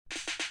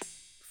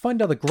Find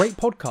other great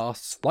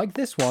podcasts like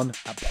this one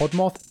at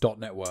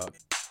podmoth.network.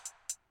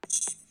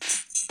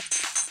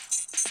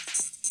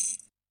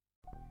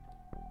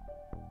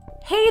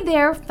 Hey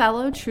there,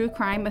 fellow true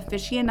crime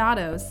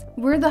aficionados.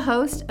 We're the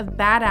host of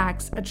Bad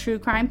Acts, a true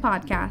crime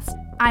podcast.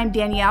 I'm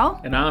Danielle.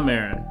 And I'm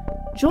Aaron.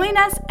 Join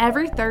us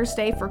every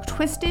Thursday for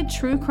twisted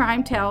true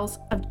crime tales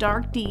of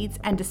dark deeds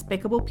and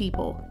despicable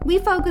people. We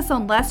focus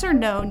on lesser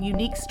known,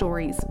 unique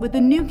stories with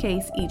a new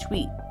case each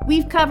week.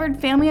 We've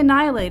covered family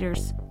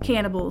annihilators,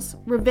 cannibals,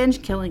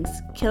 revenge killings,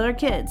 killer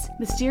kids,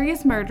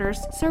 mysterious murders,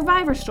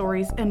 survivor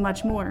stories, and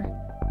much more.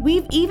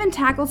 We've even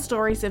tackled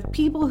stories of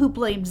people who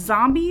blamed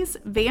zombies,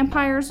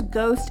 vampires,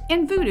 ghosts,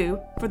 and voodoo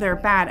for their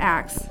bad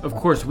acts. Of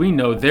course, we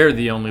know they're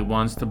the only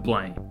ones to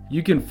blame.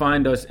 You can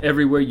find us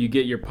everywhere you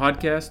get your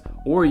podcast,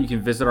 or you can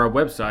visit our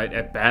website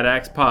at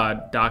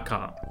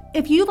badactspod.com.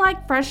 If you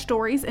like fresh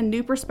stories and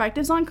new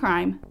perspectives on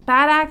crime,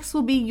 Bad Acts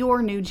will be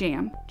your new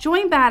jam.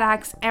 Join Bad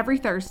Acts every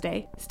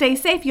Thursday. Stay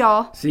safe,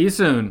 y'all. See you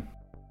soon.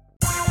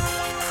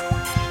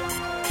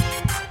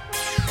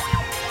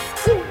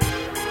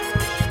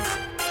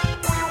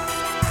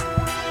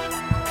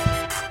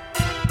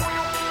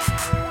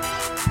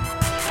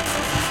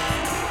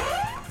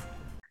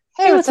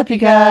 Hey, what's up, you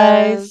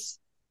guys?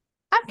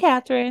 I'm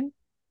Catherine.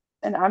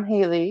 And I'm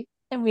Haley.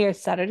 And we are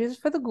Saturdays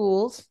for the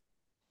Ghouls,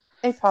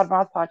 a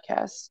Podmoth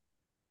podcast.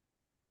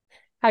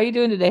 How are you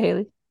doing today,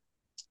 Haley?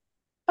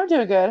 I'm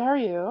doing good. How are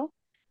you?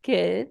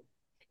 Good.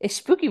 It's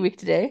spooky week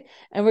today,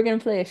 and we're going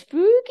to play a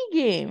spooky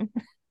game.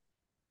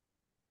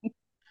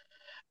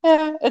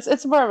 Yeah,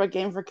 it's more of a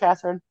game for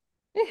Catherine.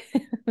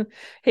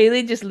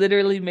 Haley just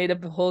literally made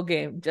up a whole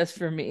game just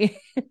for me.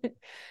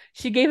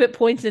 She gave it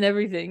points and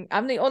everything.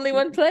 I'm the only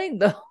one playing,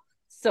 though,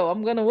 so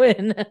I'm going to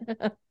win.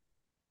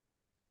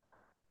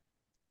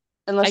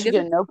 Unless you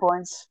get no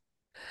points.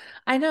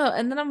 I know.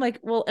 And then I'm like,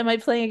 well, am I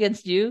playing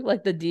against you?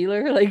 Like the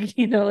dealer? Like,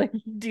 you know, like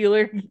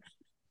dealer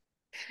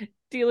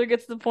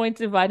gets the points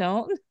if I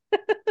don't.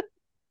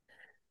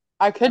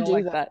 I could do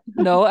like that.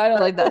 No, I don't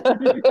like that.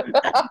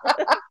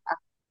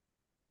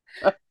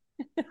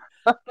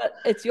 But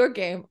it's your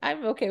game.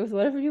 I'm okay with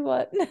whatever you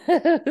want.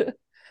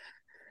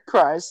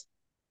 Cries,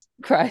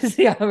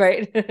 yeah,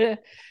 right.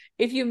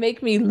 If you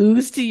make me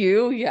lose to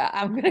you, yeah,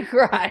 I'm gonna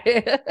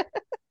cry.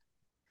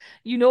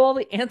 You know all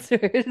the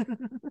answers.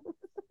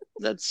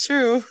 That's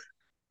true.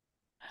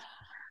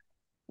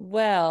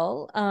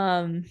 Well,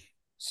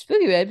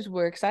 Spooky Babes,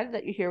 we're excited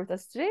that you're here with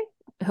us today.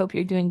 I hope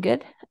you're doing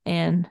good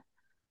and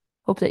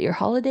hope that your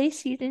holiday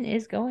season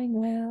is going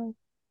well.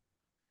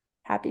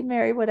 Happy,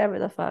 merry, whatever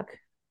the fuck.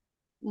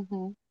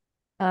 Mm-hmm.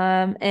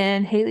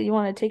 And Haley, you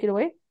want to take it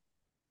away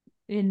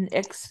in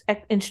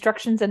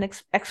instructions and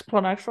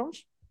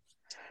explanations?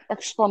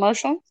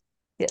 Explanation?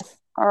 Yes.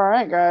 All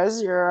right,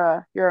 guys,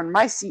 you're in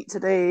my seat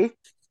today.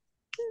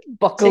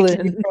 Buckle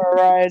in for a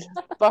ride.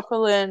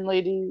 Buckle in,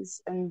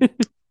 ladies and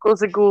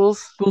ghouls and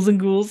ghouls. Ghouls and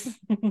ghouls.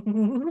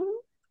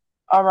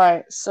 All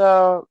right,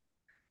 so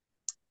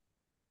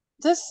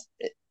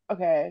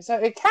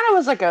it kind of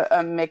was like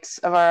a mix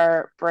of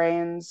our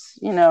brains,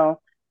 you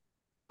know.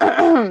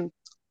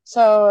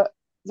 So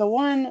the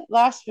one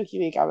last spooky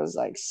week, I was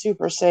like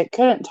super sick,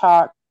 couldn't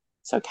talk.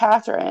 So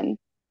Catherine,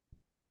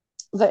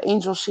 the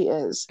angel she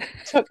is,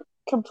 took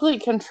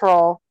complete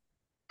control,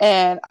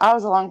 and I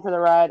was along for the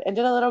ride and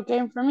did a little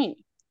game for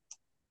me.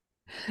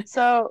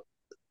 So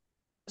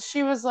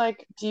she was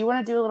like, "Do you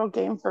want to do a little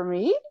game for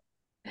me?"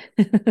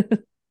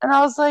 And I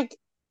was like,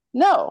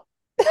 "No."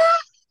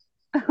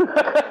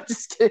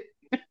 Just kidding.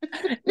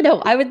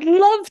 No, I would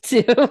love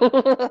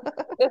to.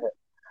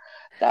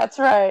 That's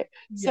right.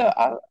 Yeah.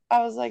 So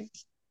I was like,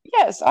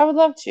 yes, I would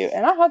love to.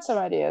 And I had some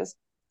ideas.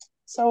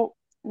 So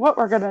what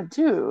we're going to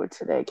do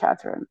today,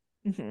 Catherine,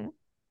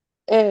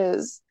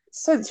 is,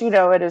 since you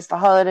know it is the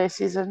holiday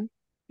season.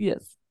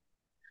 Yes.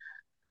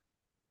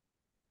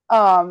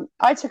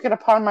 I took it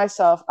upon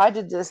myself. I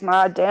did this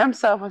my damn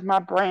self with my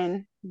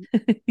brain.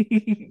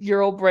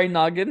 Your old brain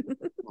noggin.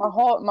 my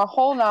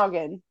whole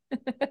noggin.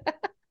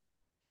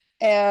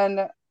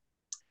 And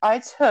I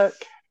took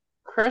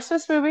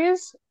Christmas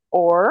movies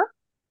or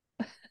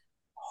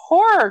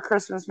horror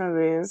Christmas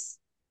movies,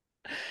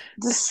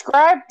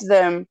 described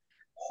them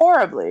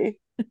horribly,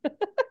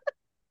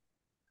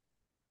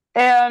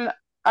 and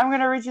I'm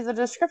going to read you the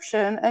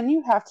description, and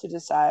you have to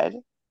decide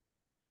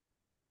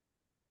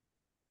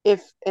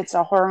if it's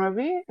a horror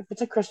movie, if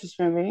it's a Christmas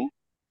movie,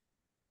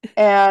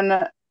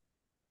 and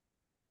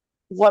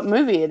what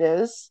movie it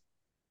is.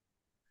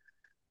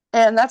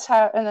 And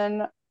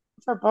then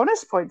for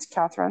bonus points,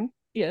 Catherine.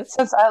 Yes.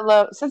 Since I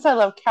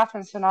love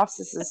Catherine's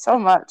synopsises so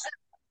much,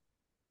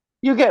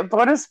 you get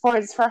bonus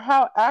points for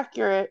how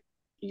accurate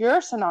your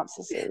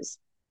synopsis is.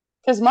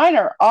 Because mine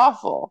are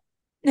awful.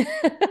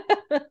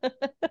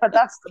 But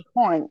that's the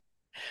point.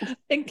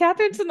 And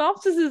Catherine's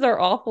synopsises are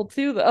awful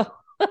too, though.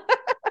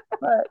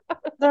 But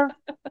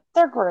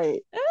they're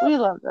great. We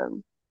love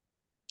them.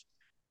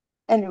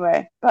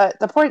 Anyway, but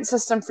the point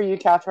system for you,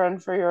 Catherine,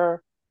 for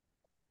your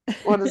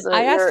what is it?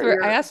 I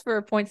asked for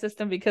a point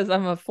system because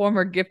I'm a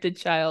former gifted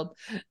child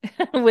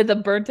with a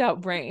burnt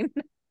out brain.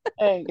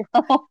 There you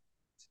go.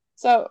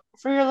 So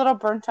for your little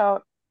burnt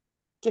out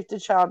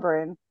gifted child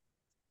brain,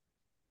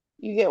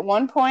 you get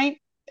 1 point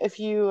if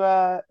you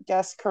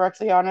guess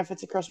correctly on if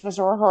it's a Christmas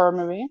or a horror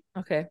movie.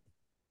 Okay.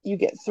 You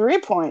get 3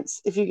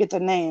 points if you get the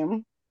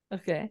name,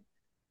 Okay.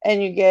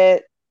 and you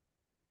get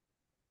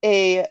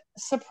a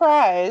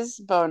surprise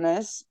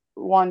bonus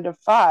 1 to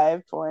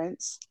 5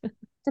 points,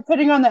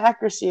 depending on the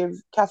accuracy of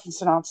Catherine's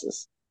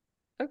synopsis,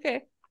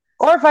 Okay.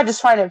 or if I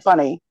just find it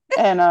funny.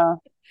 And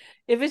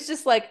If it's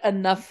just like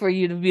enough for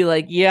you to be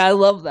like, yeah, I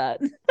love that.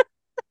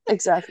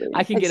 exactly,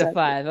 I can get a exactly.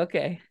 5.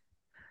 Okay.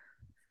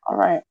 All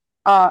right.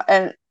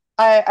 And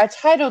I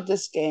titled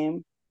this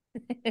game,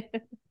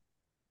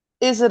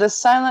 "Is it a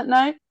silent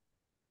night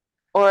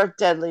or a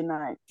deadly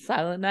night?"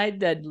 Silent Night,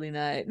 Deadly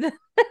Night.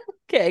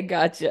 Okay,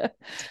 gotcha.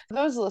 For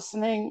those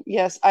listening,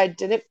 yes, I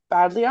did it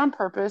badly on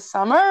purpose.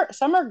 Some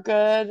are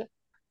good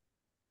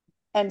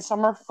and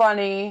some are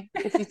funny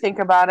if you think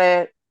about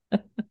it.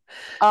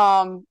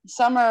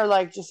 Some are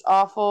like just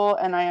awful,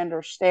 and I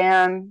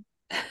understand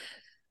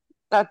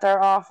that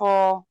they're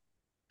awful,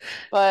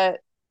 but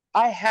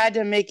I had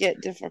to make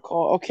it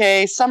difficult.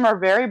 Okay, some are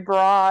very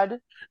broad.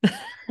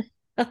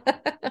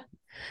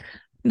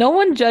 No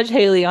one judge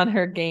Haley on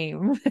her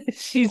game.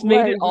 She's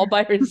made it Right. all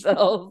by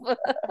herself.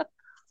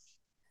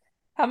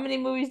 How many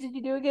movies did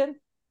you do again?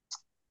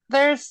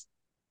 There's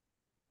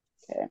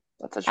okay,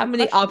 that's a How trick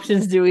many question.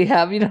 options do we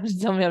have? You don't have to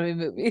tell me how many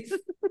movies.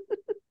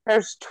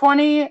 There's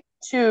 22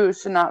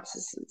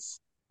 synopsises.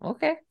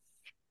 Okay.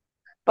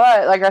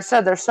 But like I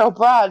said, they're so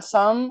broad.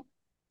 Some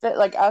that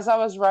like as I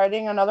was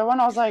writing another one,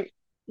 I was like,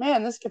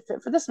 man, this could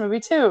fit for this movie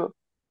too.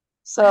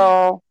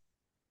 So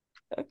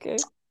Okay.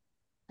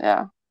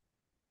 yeah.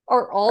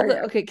 Are all Okay.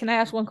 the okay, can I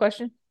ask one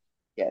question?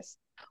 Yes.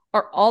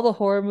 Are all the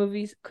horror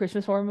movies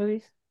Christmas horror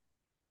movies?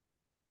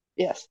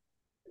 Yes.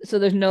 So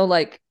there's no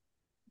like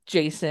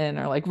Jason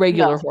or like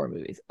regular No. horror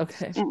movies.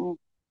 Okay. Mm-mm.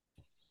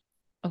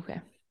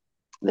 Okay.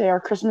 They are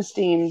Christmas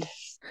themed.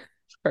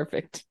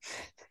 Perfect.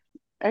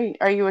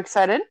 Are you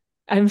excited?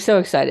 I'm so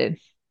excited.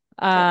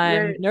 Okay.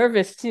 I'm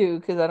nervous too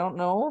because I don't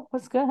know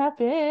what's gonna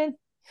happen.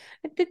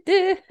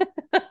 Ready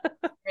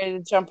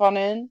to jump on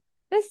in?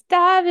 Let's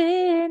dive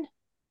in.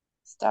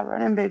 Stop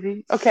running,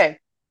 baby. Okay.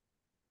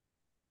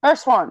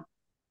 First one.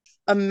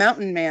 A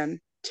mountain man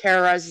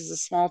terrorizes a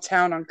small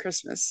town on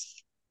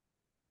Christmas.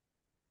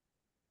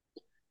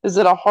 Is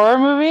it a horror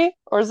movie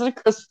or is it a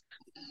Christmas?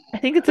 I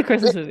think it's a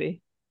Christmas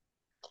movie.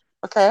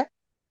 Okay.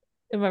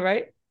 Am I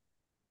right?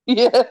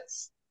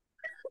 Yes.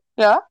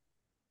 Yeah.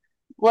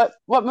 What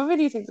movie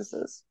do you think this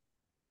is?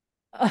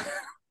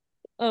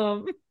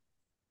 um,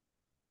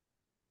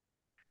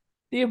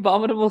 the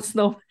Abominable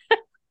Snow,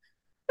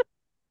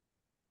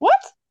 What?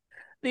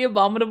 the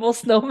Abominable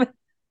Snowman.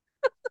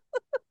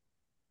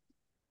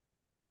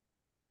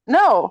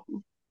 No.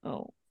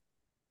 Oh,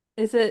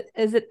 is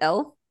it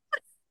Elf?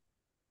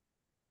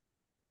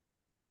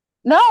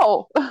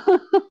 No.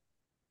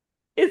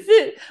 Is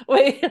it?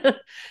 Wait, can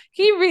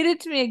you read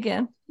it to me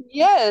again?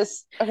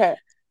 Yes. Okay.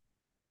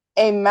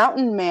 A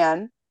mountain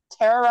man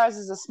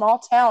terrorizes a small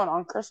town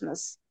on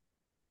Christmas.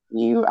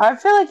 I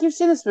feel like you've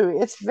seen this movie.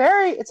 It's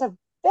a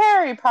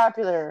very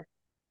popular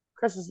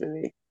Christmas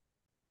movie.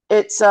 Do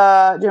you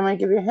want me to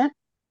give you a hint?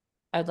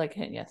 I'd like a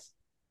hint. Yes.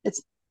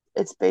 It's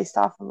it's based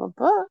off of a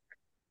book.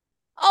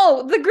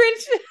 Oh, the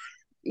Grinch.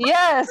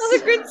 Yes. Oh,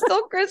 the Grinch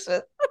stole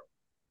Christmas.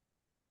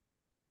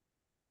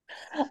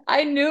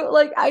 I knew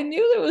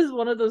there was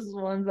one of those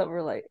ones that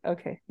were like,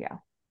 okay, yeah.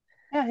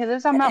 Yeah, he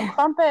lives on Mount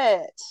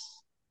Crumpet.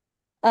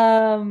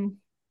 Um,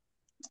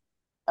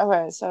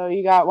 Okay, so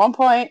you got 1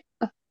 point.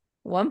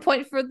 1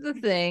 point for the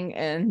thing,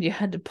 and you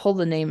had to pull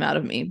the name out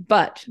of me,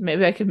 but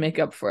maybe I could make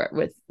up for it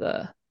with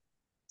the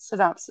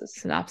Synopsis.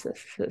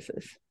 synopsis. This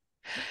is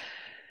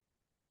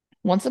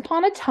once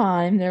upon a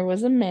time, there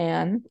was a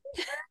man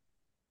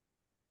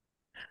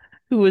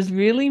who was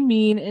really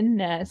mean and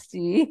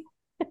nasty,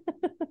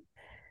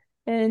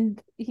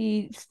 and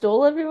he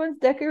stole everyone's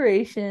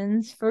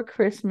decorations for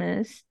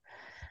Christmas.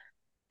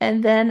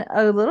 And then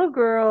a little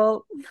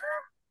girl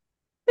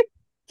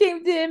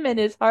came to him, and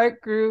his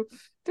heart grew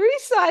 3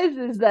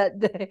 sizes that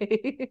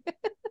day.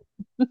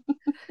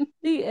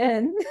 The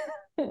end.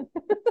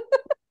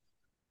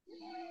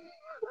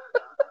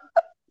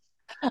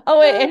 Oh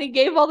wait, and he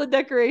gave all the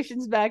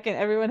decorations back, and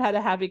everyone had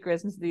a happy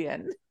Christmas. The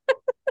end.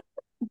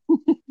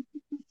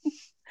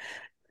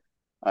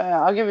 Oh,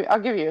 yeah, I'll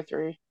give you a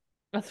 3.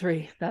 A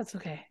 3. That's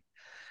okay.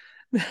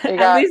 You At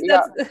got least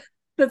you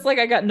that's like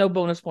I got no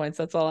bonus points.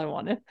 That's all I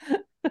wanted.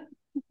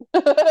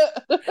 got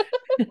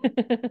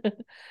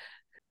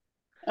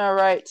All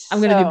right.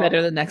 I'm gonna do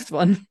better the next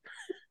one.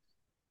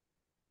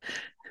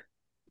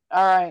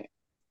 All right.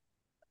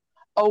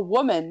 A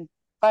woman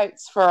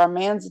fights for a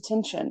man's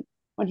attention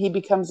when he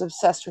becomes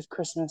obsessed with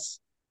Christmas.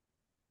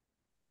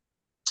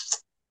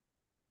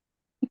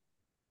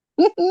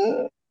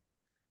 Do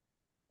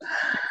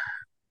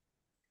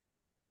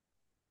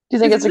you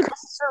think it's a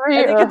Christmas I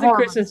movie think or a it's a horror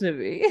Christmas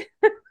movie.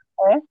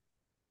 movie?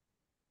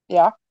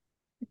 Yeah.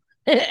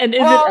 And is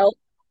it Well,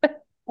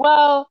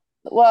 Elf?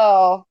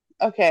 well.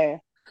 Okay.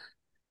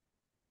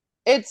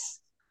 It's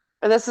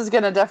this is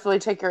gonna definitely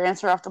take your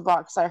answer off the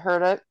block because I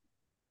heard it.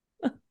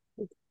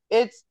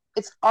 It's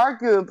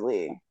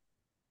arguably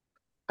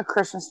a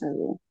Christmas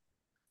movie.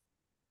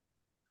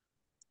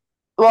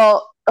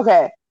 Well,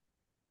 okay.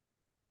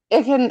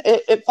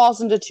 It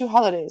falls into two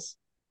holidays.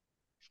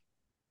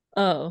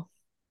 Oh,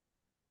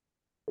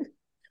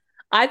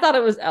 I thought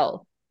it was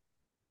Elf,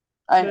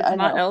 but it's I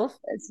not know. Elf.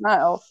 It's not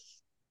Elf.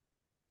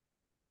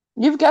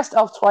 You've guessed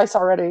Elf twice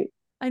already.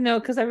 I know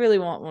because I really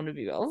want one to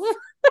be Elf.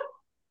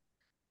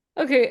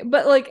 Okay,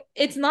 but like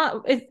it's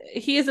not.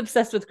 He is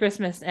obsessed with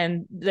Christmas,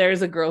 and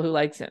there's a girl who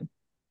likes him.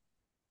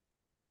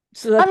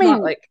 So I that's not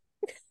mean, like.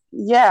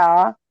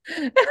 yeah,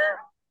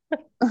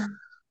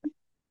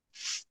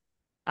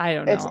 I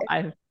don't it's know.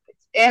 I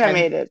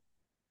animated.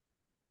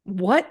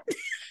 what?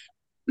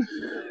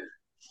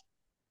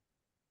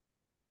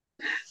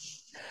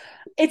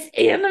 It's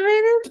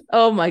animated?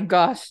 Oh my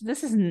gosh,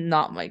 this is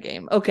not my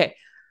game. Okay.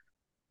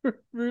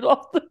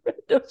 Rudolph the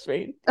Red-Nosed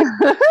Reindeer.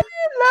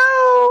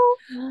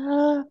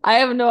 No. I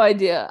have no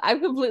idea.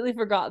 I've completely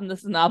forgotten the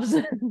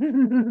synopsis.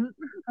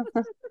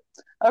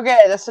 Okay,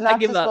 the I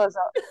give synopsis up. goes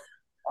out.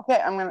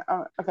 Okay,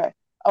 okay.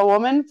 A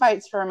woman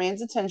fights for a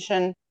man's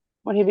attention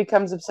when he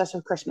becomes obsessed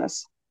with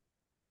Christmas.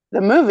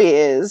 The movie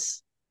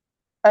is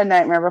A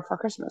Nightmare Before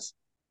Christmas.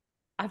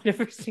 I've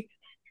never seen.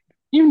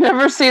 You've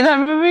never seen that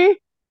movie?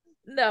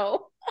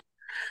 No.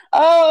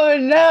 Oh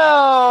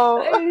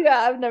no. Yeah,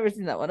 I've never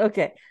seen that one.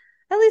 Okay.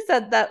 At least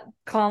that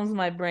calms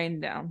my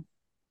brain down.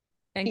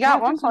 And You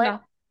got one Catherine's point.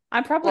 not.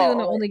 I'm probably going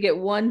to Well, only get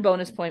one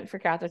bonus point for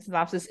Catherine's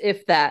synopsis,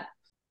 if that.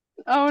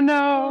 oh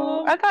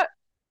no. Um, I thought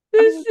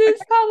this is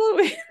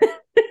Halloween.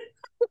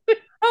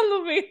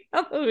 Halloween,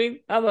 Halloween,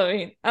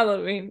 Halloween,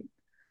 Halloween.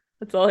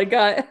 That's all I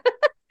got.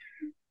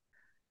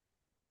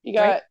 you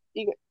Right?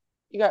 got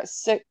you got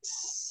 6,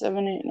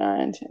 7, 8,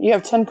 9, 10. You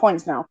have 10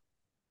 points now.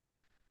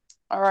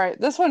 All right,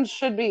 this one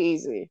should be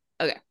easy.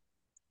 Okay.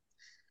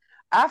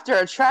 After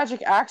a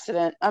tragic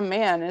accident, a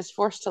man is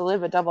forced to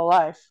live a double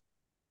life.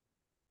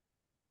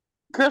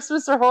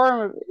 Christmas or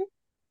horror movie?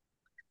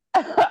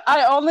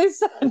 I only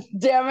said,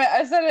 damn it!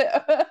 I said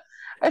it.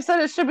 I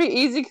said it should be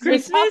easy because we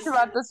talked Christmas?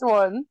 about this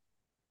one.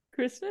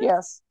 Christmas?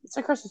 Yes, it's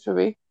a Christmas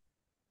movie.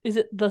 Is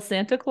it the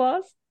Santa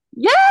Claus?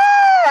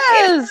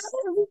 Yes.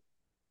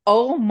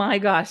 Oh my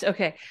gosh.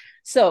 Okay.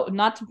 So,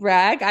 not to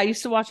brag, I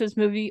used to watch this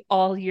movie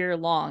all year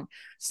long.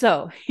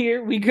 So,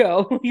 here we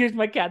go. Here's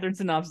my Catherine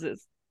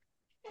synopsis.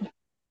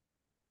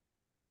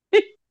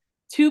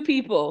 Two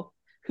people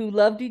who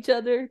loved each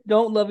other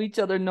don't love each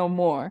other no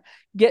more,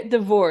 get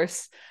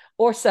divorced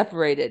or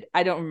separated.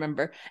 I don't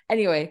remember.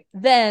 Anyway,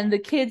 then the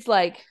kid's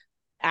like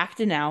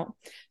acting out.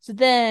 So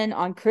then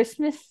on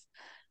Christmas,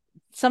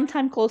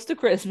 sometime close to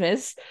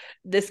Christmas,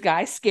 this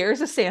guy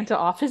scares a Santa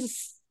off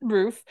his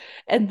roof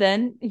and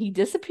then he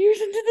disappears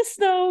into the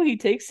snow. He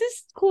takes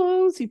his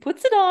clothes, he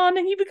puts it on,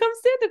 and he becomes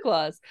Santa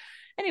Claus.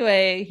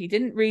 Anyway, he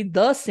didn't read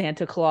the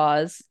Santa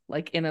Claus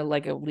like in a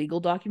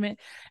legal document.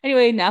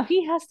 Anyway, now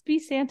he has to be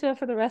Santa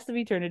for the rest of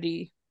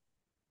eternity.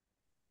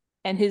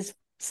 And his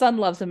son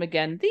loves him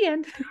again. The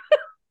end.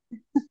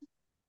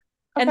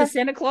 And the Okay.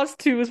 Santa Claus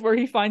 2 is where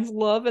he finds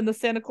love, and the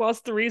Santa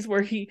Claus 3 is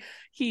where he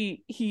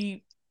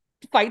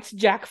fights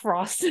Jack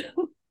Frost.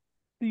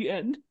 The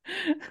end.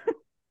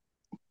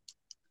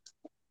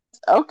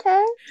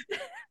 Okay.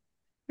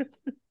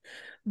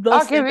 The I'll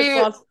give Santa you.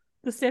 Claus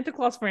the Santa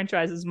Claus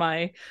franchise is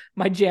my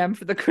jam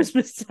for the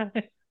Christmas time.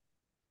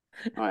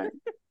 All right.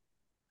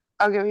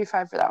 I'll give you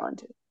 5 for that one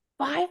too.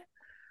 5?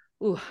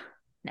 Ooh,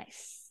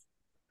 nice.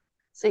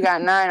 So you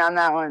got 9 on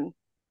that one.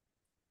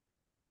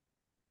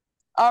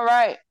 All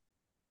right.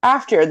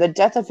 After the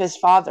death of his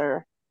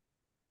father,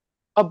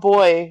 a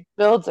boy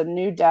builds a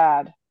new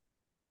dad.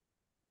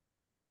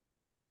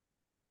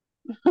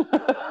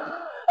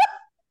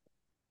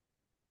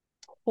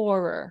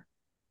 Horror.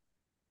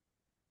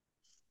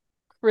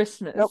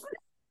 Christmas. Nope.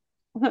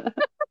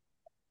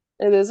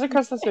 It is a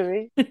Christmas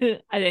movie.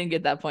 I didn't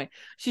get that point.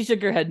 She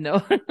shook her head no.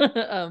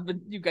 But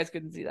you guys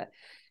couldn't see that.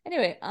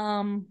 Anyway,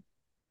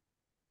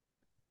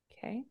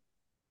 okay.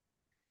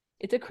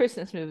 It's a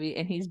Christmas movie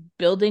and he's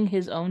building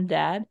his own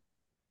dad.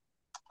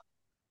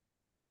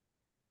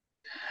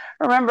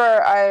 Remember,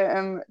 I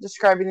am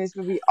describing these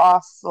movies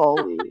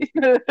awfully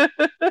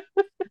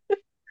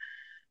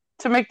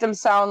to make them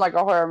sound like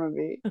a horror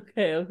movie.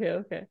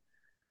 Okay.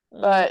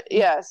 But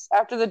yes,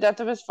 after the death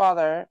of his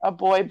father, a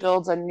boy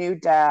builds a new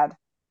dad.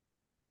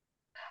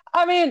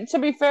 I mean, to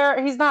be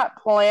fair, he's not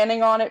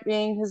planning on it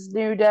being his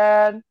new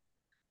dad.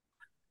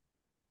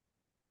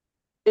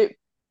 It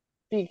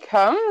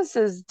becomes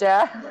his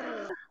dad.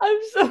 I'm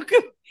so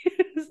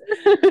confused.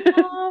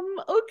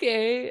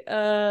 Okay.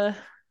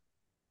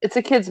 It's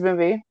a kids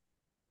movie.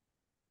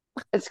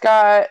 It's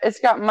got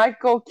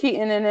Michael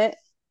Keaton in it.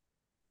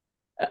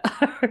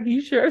 Are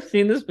you sure I've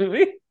seen this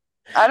movie?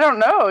 I don't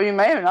know. You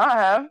may not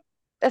have.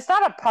 It's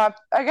not a pop.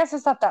 I guess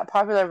it's not that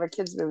popular of a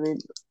kids movie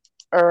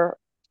or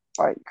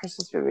like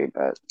Christmas movie,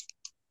 but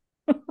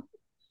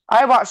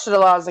I watched it a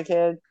lot as a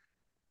kid.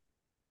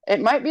 It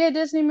might be a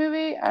Disney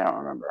movie. I don't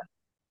remember.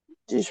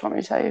 Do you just want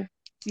me to tell you?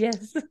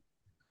 Yes.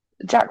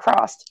 Jack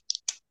Frost.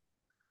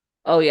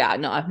 Oh yeah,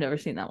 no, I've never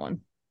seen that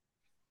one.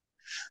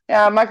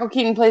 Yeah, Michael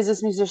Keaton plays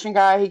this musician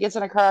guy. He gets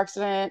in a car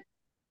accident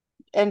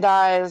and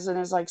dies, and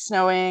it's like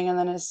snowing, and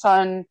then his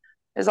son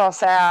is all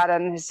sad,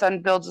 and his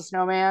son builds a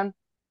snowman,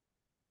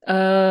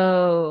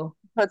 Oh,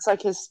 puts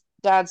like his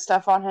dad's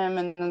stuff on him,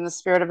 and then the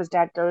spirit of his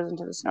dad goes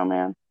into the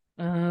snowman.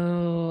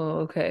 oh,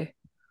 okay.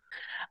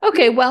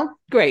 Okay, well,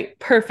 great.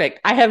 Perfect.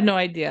 I have no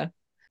idea.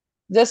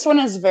 This one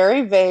is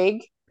very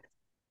vague,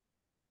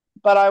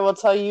 but I will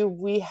tell you,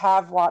 we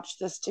have watched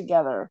this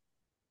together.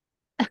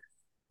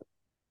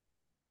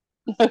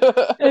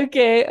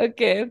 Okay,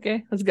 okay,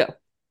 okay. Let's go.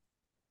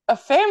 A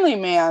family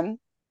man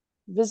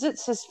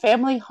visits his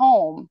family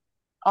home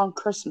on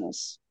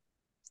Christmas.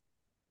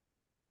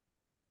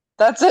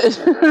 That's it.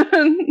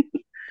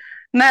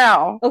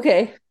 Now,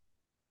 Okay.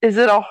 is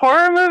it a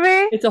horror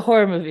movie? It's a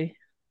horror movie.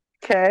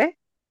 Okay.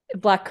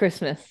 Black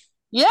Christmas.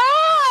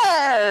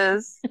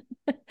 Yes.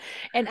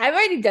 And I've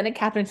already done a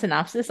Catherine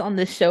synopsis on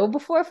this show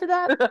before for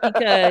that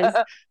because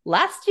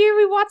last year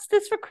we watched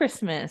this for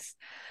Christmas.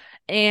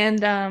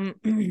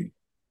 And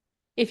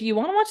if you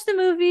want to watch the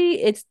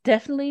movie, it's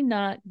definitely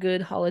not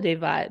good holiday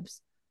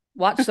vibes.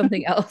 Watch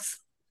something else.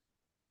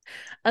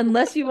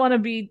 Unless you want to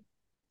be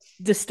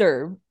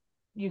disturbed,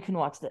 you can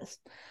watch this.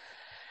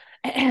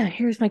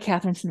 Here's my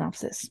Catherine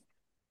synopsis.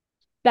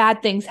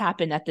 Bad things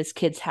happen at this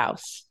kid's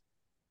house.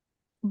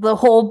 The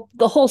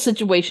whole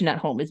situation at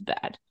home is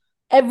bad.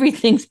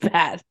 Everything's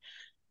bad.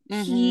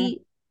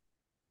 Mhm.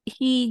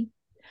 He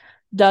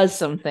does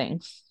some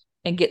things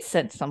and gets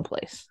sent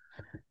someplace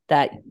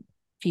that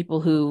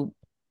people who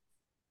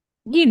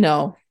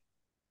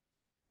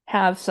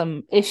have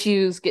some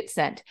issues get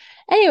sent.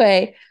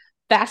 Anyway,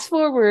 fast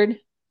forward,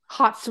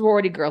 hot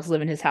sorority girls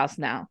live in his house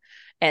now,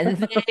 and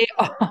they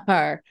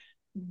are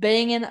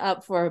banging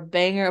up for a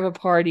banger of a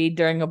party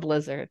during a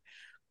blizzard.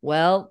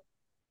 Well,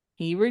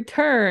 he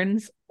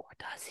returns, or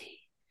does he,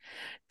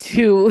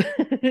 to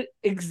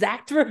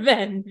exact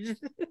revenge.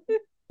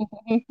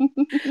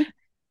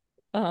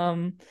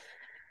 um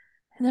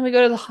and then we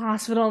go to the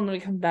hospital and then we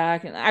come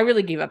back, and I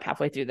really gave up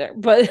halfway through there,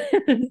 but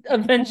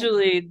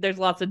eventually there's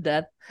lots of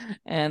death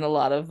and a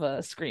lot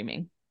of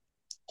screaming.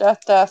 Death,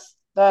 death,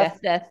 death.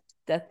 Death, death,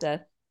 death,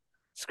 death.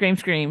 Scream,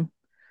 scream.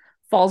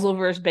 Falls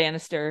over his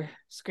banister.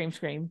 Scream,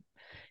 scream.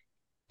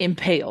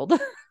 Impaled.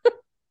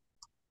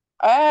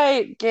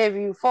 I gave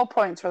you full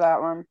points for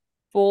that one.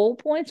 Full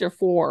points or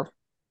 4?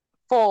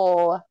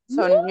 Full.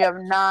 So What? you have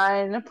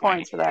 9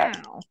 points for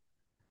that. Wow.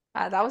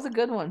 That was a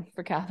good one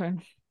for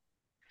Catherine.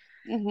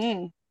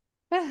 Hmm.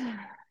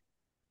 That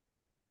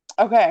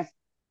Okay.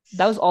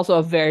 was also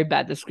a very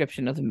bad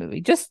description of the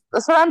movie. Just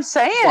That's what I'm watch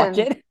saying.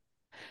 it.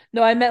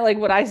 No, I meant like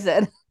what I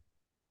said.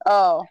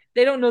 Oh.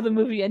 They don't know the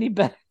movie any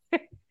better.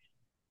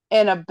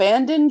 An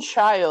abandoned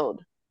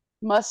child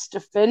must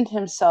defend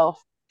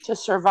himself to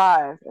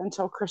survive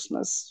until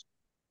Christmas.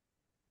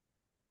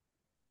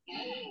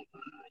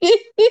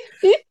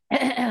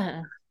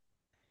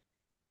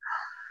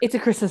 It's a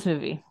Christmas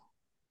movie.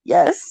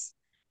 Yes.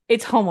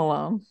 It's Home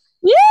Alone.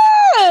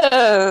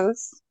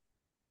 Yes.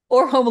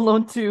 Or Home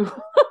Alone 2.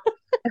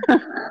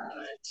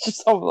 It's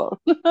just Home Alone.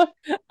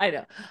 I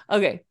know.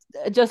 Okay,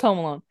 just Home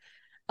Alone.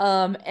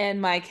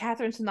 And my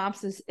Catherine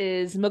synopsis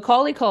is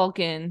Macaulay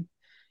Culkin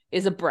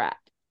is a brat,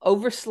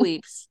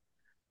 oversleeps,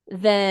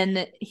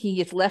 then he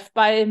gets left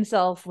by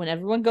himself when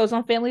everyone goes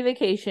on family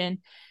vacation,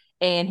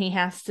 and he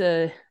has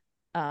to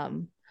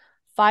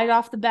fight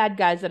off the bad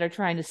guys that are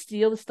trying to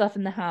steal the stuff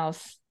in the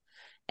house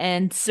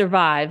and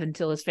survive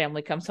until his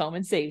family comes home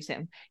and saves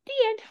him. The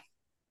end.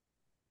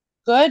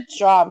 Good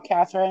job,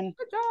 Catherine.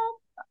 Good job.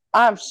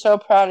 I'm so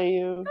proud of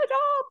you. Good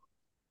job.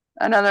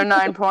 Another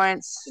 9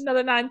 points.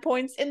 Another 9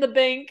 points in the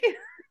bank.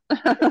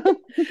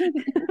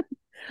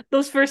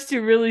 Those first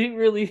two really,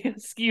 really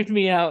skewed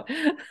me out.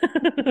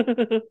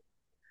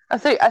 I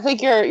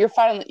think you're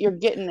finally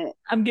getting it.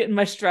 I'm getting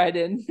my stride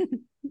in.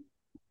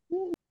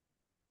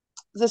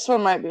 This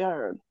one might be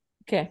hard.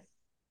 Okay.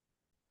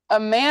 A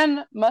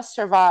man must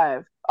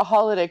survive a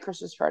holiday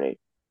Christmas party.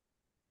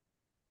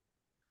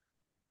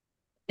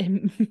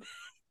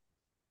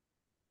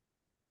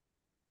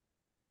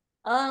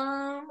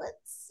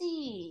 Let's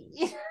see.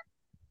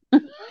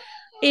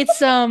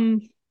 It's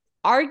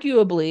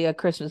arguably a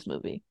Christmas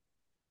movie.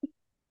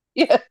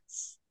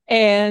 Yes.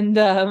 And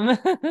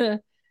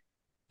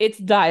it's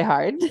Die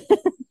Hard.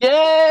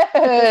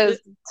 Yes.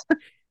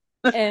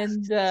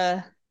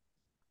 And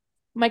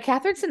my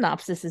Catherine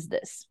synopsis is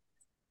this.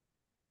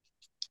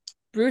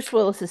 Bruce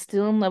Willis is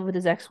still in love with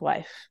his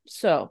ex-wife.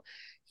 So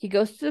he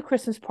goes to the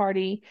Christmas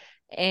party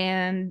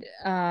and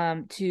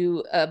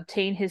to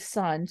obtain his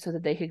son so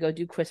that they could go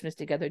do Christmas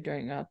together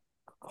during a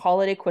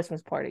holiday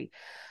Christmas party.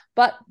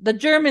 But the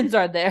Germans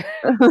are there.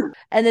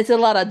 And it's a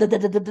lot of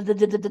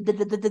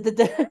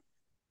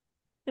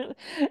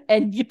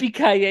and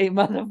yippee-ki-yay,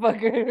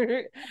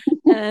 motherfucker.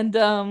 And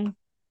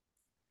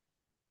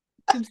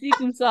Kumsi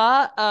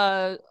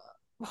Kumsa,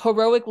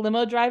 heroic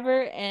limo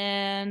driver,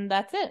 and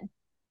that's it.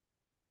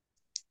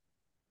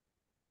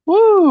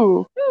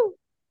 Woo. Woo.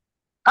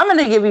 I'm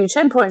gonna give you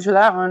 10 points for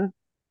that one.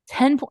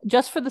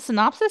 just for the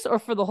synopsis or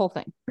for the whole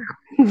thing?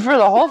 For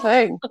the whole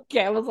thing.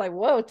 Okay, I was like,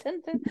 whoa,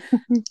 10.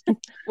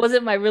 Was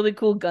it my really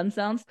cool gun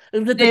sounds?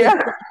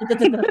 Yeah.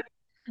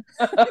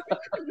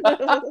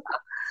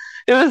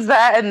 It was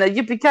that and the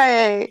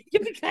yippee-ki-yay.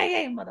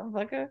 Yippee-ki-yay,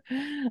 motherfucker.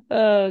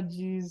 Oh,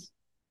 jeez.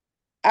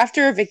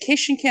 After a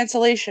vacation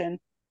cancellation,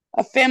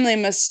 a family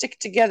must stick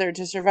together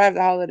to survive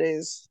the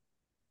holidays.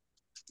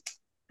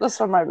 This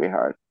one might be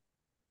hard.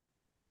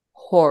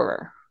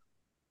 Horror.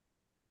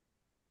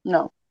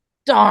 No.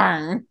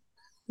 Darn.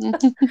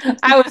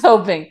 I was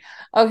hoping.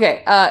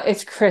 Okay,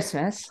 it's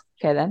Christmas.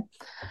 Okay, then.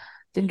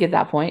 Didn't get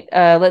that point.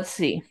 Let's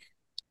see.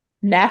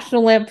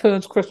 National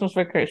Lampoon's Christmas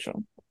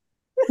Vacation.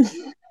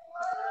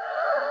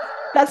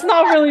 That's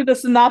not really the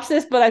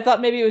synopsis, but I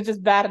thought maybe it was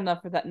just bad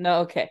enough for that.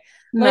 No, okay.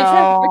 Let me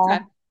try one more No.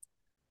 time.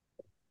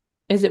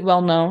 Is it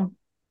well known?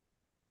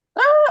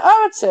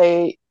 I would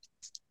say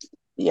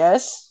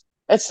yes.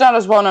 It's not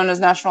as well known as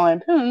National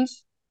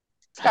Lampoon's.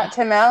 It's got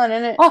Tim Allen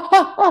in it.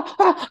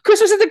 Oh,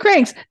 Christmas at the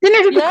Cranks.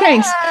 Dinner at the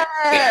Cranks.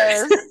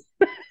 Yes.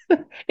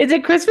 Is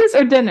it Christmas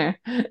or dinner?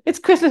 It's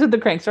Christmas at the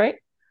Cranks, right?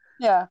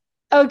 Yeah.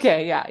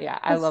 Okay, yeah.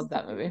 I love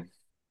that movie.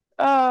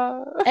 Uh,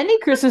 Any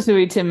Christmas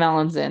movie Tim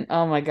Allen's in.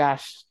 Oh my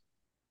gosh.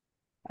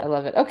 I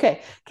love it.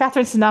 Okay,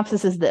 Catherine's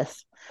synopsis is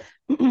this.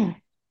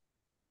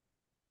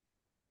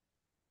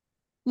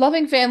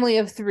 Loving family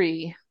of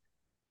 3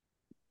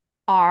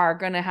 are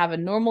going to have a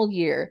normal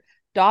year.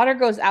 Daughter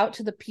goes out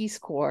to the Peace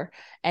Corps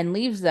and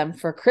leaves them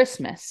for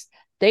Christmas.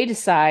 They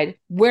decide,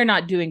 we're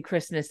not doing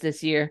Christmas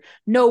this year.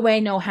 No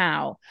way, no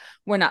how.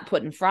 We're not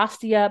putting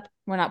Frosty up.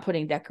 We're not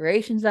putting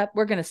decorations up.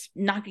 We're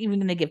not even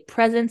going to give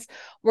presents.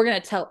 We're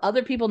going to tell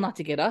other people not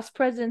to get us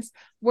presents.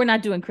 We're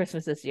not doing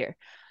Christmas this year.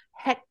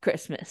 Heck,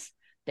 Christmas.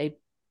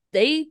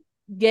 They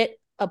get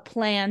a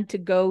plan to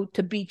go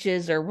to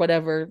beaches or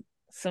whatever,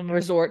 some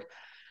resort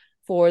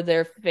for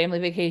their family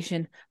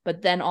vacation.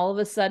 But then all of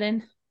a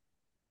sudden,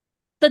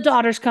 the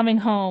daughter's coming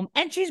home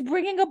and she's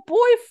bringing a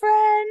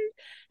boyfriend.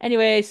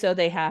 Anyway, so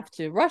they have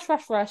to rush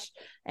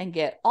and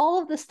get all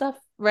of the stuff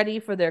ready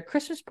for their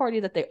Christmas party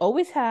that they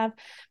always have.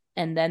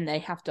 And then they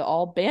have to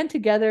all band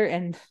together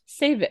and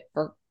save it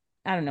for,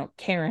 I don't know,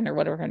 Karen or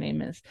whatever her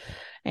name is.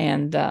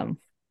 And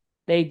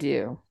they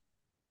do.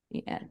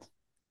 The end.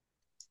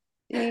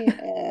 the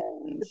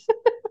end.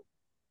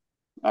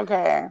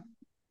 Okay.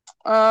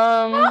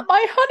 Not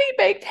my honey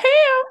baked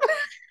ham.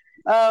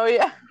 Oh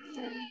yeah.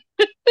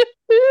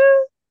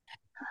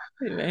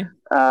 Anyway.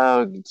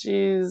 Oh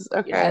jeez.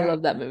 Okay. Yeah, I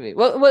love that movie.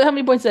 What? How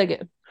many points did I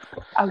get?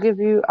 I'll give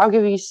you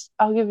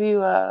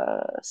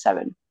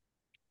 7.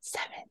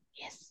 7.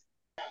 Yes.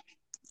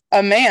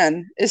 A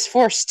man is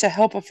forced to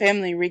help a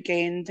family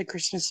regain the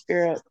Christmas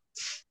spirit.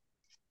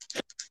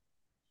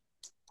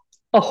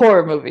 A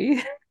horror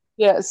movie.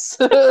 Yes.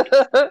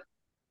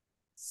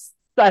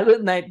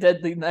 Silent Night,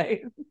 Deadly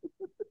Night.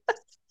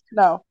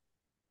 No.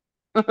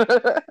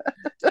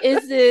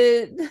 Is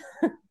it?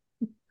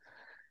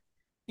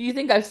 Do you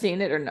think I've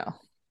seen it or no?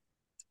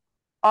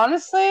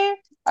 Honestly,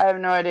 I have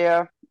no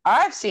idea.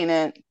 I've seen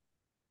it.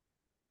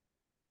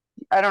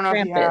 I don't know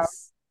if you have.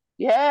 Krampus.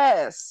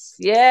 Yes.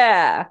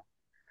 Yeah.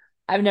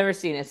 I've never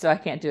seen it, so I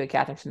can't do a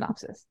Catholic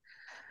synopsis.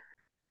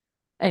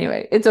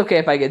 Anyway, it's okay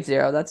if I get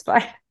 0. That's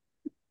fine.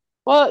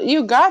 Well,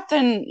 you got the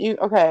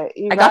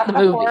I got the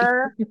movie.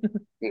 horror.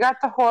 You got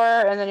the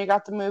horror, and then you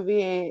got the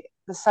movie.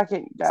 The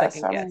second guess.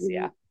 Second guess,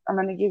 yeah. I'm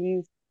gonna give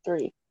you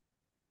 3.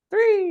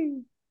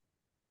 3.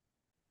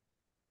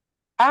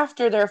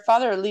 After their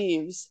father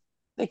leaves,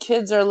 the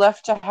kids are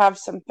left to have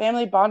some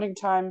family bonding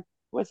time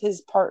with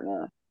his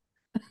partner.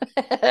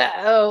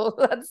 Oh,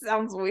 that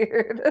sounds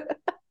weird.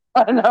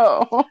 I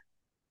know.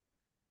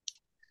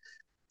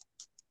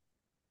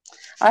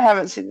 I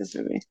haven't seen this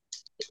movie.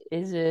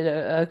 Is it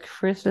a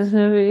Christmas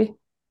movie?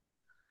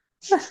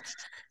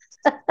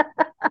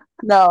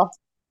 No.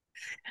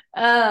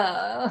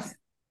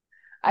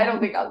 I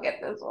don't think I'll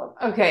get this one.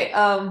 Okay.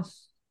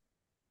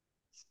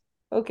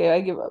 Okay,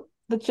 I give up.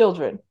 The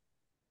Children.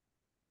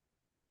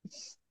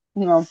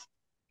 No.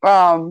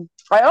 I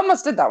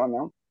almost did that one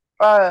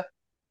though.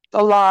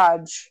 The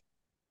Lodge.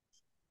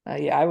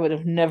 Yeah, I would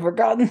have never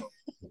gotten.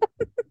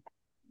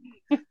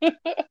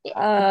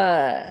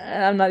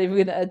 I'm not even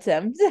gonna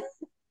attempt.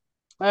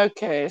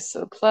 Okay,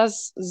 so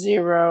plus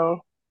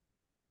 0.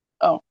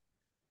 Oh.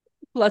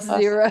 Plus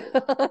 0.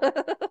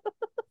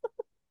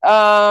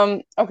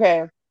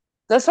 Okay.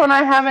 This one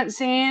I haven't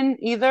seen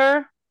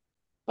either,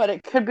 but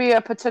it could be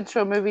a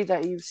potential movie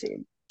that you've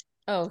seen.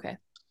 Oh, okay.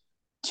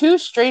 2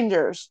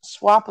 strangers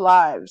swap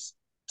lives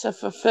to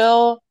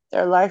fulfill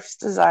their life's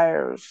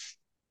desires.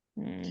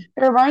 It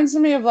reminds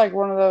me of like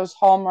one of those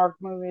Hallmark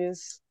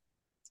movies.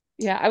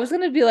 Yeah, I was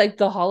gonna be like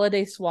the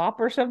Holiday Swap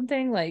or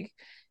something. Like,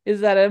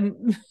 is that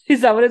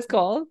what it's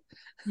called?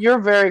 You're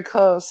very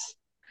close.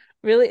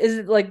 Really? Is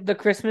it like the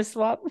Christmas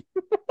swap?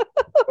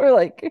 Or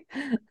like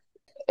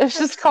it's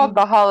just called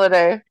The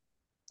Holiday.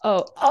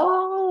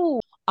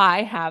 Oh,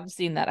 I have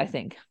seen that, I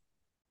think.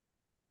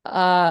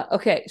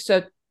 Okay,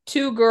 so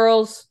 2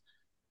 girls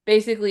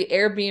basically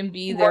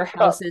Airbnb their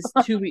houses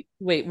 2 weeks.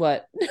 Wait,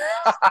 what?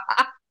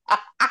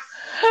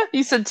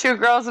 You said two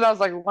girls, and I was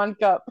like, one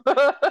cup.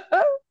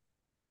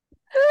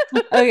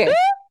 Okay.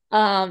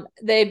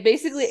 They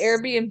basically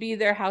Airbnb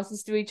their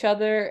houses to each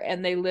other,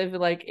 and they live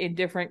like in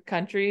different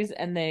countries,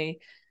 and they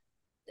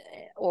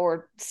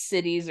or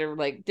cities, or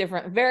like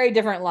different, very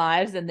different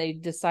lives, and they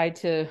decide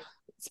to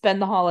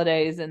spend the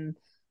holidays in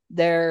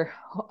their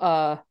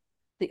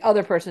the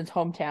other person's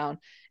hometown,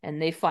 and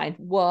they find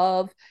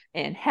love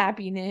and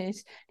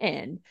happiness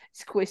and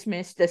it's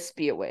Christmas the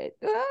spirit.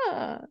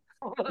 Ah.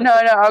 No,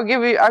 I'll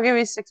give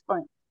you 6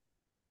 points.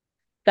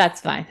 That's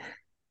fine.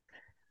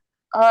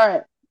 All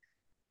right.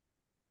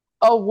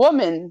 A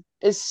woman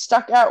is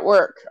stuck at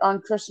work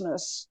on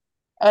Christmas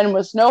and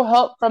with no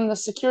help from the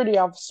security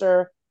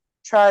officer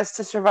tries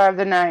to survive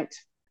the night.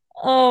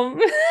 Um,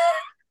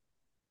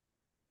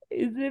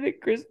 is it a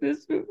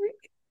Christmas movie?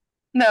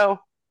 No.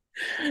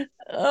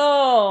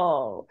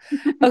 Oh,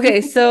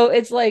 okay. So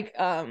it's like,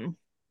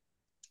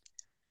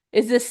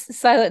 is this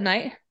Silent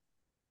Night?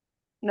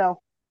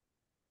 No.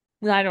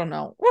 I don't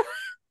know.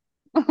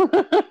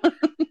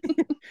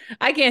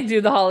 I can't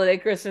do the holiday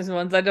Christmas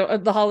ones. I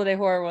don't the holiday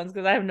horror ones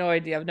because I have no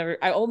idea.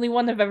 I only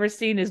one I've ever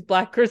seen is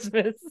Black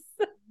Christmas.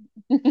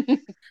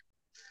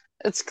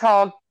 It's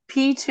called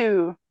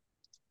P2.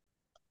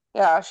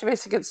 Yeah, she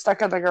basically gets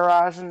stuck in the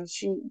garage and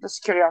the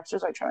security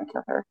officer's like trying to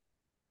kill her.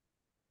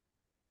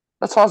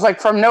 That's why I was like,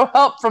 from no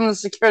help from the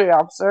security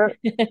officer.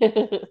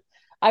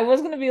 I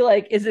was gonna be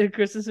like, is it a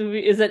Christmas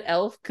movie? Is it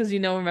Elf? Because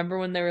remember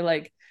when they were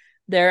like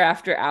there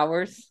after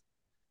hours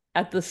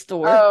at the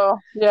store? Oh,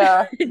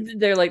 yeah.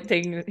 They're like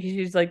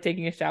he's like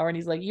taking a shower and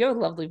he's like, you have a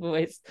lovely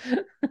voice.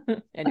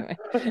 Anyway.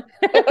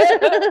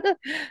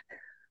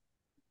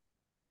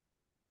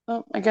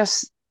 I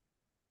guess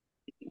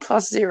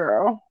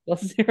 +0.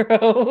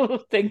 +0.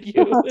 Thank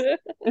you.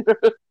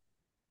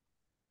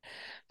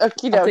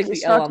 Okie I'll take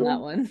dokie, the L on Snooki. that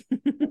one.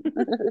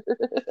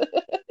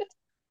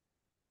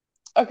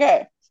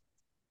 Okay.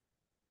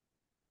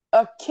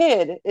 A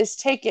kid is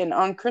taken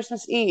on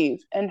Christmas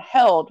Eve and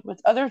held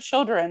with other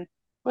children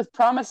with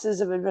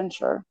promises of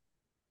adventure.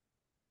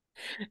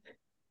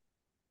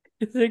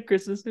 Is it a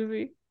Christmas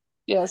movie?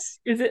 Yes.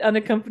 Is it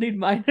Unaccompanied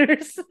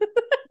Minors?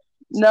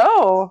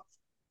 No.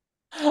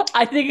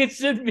 I think it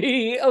should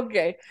be.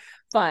 Okay,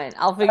 fine.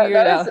 I'll figure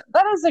it out.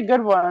 That is a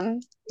good one,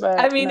 but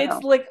I mean, no.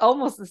 it's like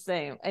almost the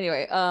same.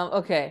 Anyway,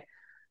 okay.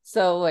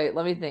 So wait,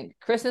 let me think.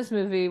 Christmas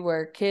movie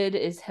where kid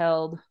is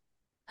held.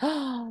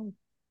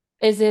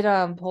 Is it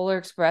Polar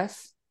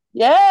Express?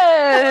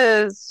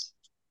 Yes.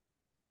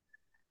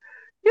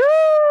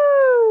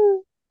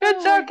 Woo! Good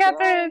Oh job, my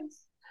Catherine. gosh.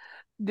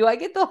 Do I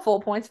get the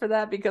full points for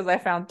that because I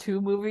found 2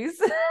 movies?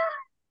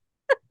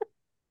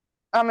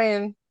 I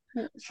mean,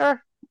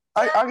 sure.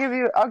 I'll give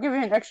you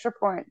an extra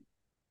point.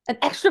 An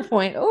extra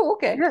point. Oh,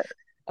 okay. Yeah.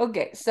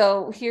 Okay,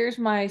 so here's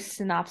my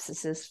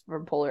synopsis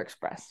for Polar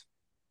Express.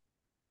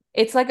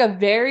 It's like a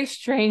very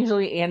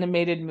strangely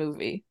animated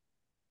movie.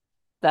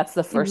 That's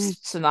the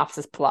 1st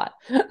synopsis plot.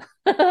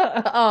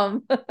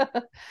 um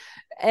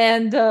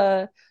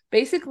and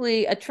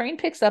basically a train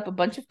picks up a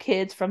bunch of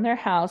kids from their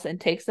house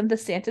and takes them to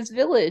Santa's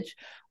village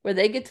where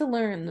they get to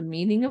learn the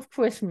meaning of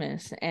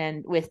Christmas,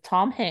 and with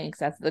Tom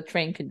Hanks as the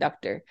train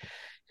conductor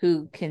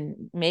who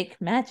can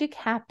make magic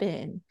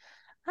happen.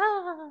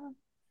 Ah.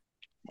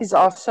 He's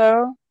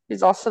also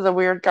the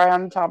weird guy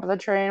on the top of the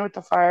train with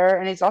the fire,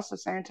 and he's also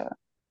Santa.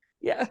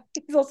 Yeah,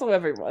 he's also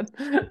everyone.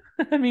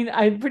 I mean,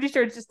 I'm pretty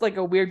sure it's just like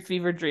a weird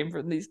fever dream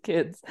from these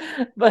kids.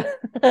 But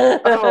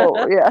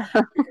Oh, yeah.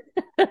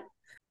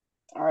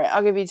 All right,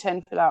 I'll give you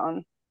 10 for that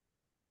one.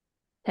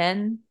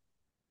 10.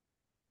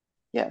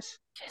 Yes.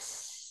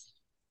 Yes.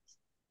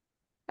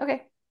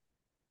 Okay.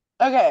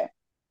 Okay.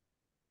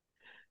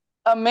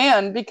 A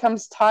man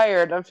becomes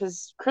tired of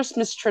his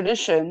Christmas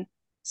tradition,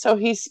 so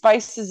he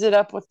spices it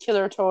up with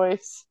killer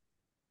toys.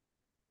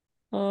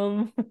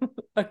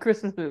 A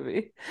Christmas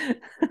movie.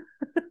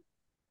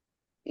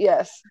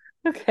 Yes.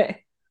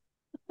 Okay.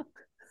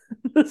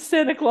 The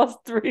Santa Claus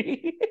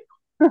 3.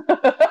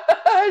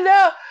 I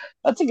know.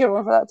 That's a good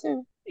one for that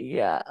too.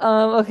 Yeah.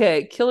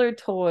 Okay. Killer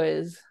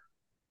toys.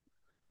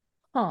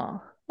 Huh.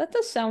 That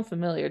does sound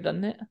familiar,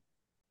 doesn't it?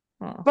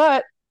 Huh.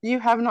 But you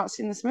have not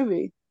seen this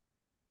movie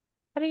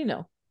How do you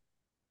know?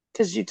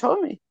 because you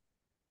told me.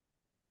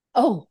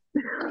 Oh,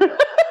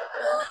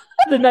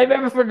 The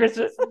Nightmare Before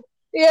Christmas.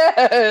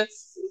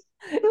 Yes.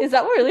 Is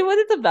that really what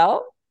it's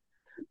about?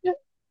 Yeah.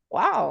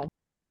 Wow.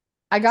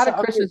 I got So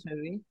a Christmas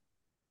movie.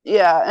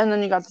 Yeah, and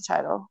then you got the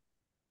title.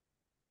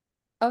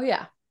 Oh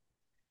yeah.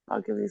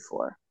 I'll give you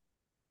 4.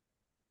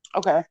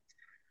 Okay.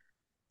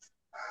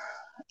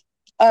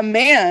 A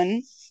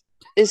man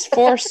is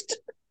forced.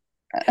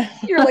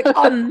 You're like,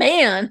 oh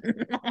man.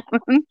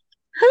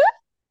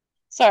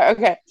 Sorry,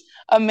 okay.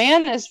 A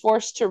man is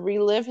forced to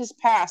relive his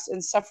past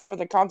and suffer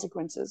the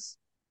consequences.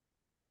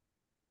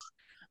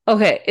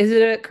 Okay, is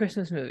it a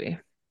Christmas movie?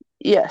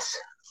 Yes.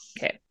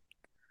 Okay.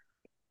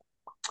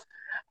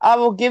 I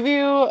will give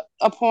you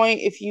a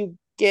point if you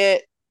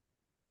get,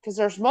 because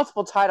there's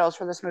multiple titles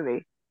for this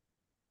movie.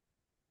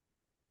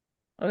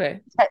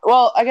 Okay.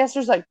 Well, I guess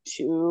there's like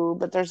 2,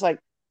 but there's like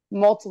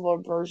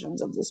multiple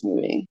versions of this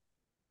movie.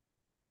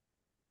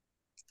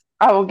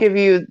 I will give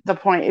you the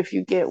point if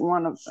you get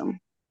one of them.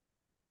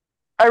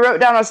 I wrote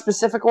down a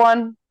specific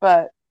one,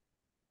 but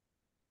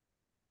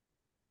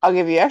I'll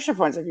give you extra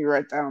points if you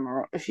write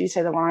down if you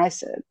say the one I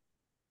said.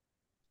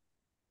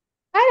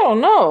 I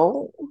don't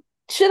know.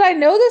 Should I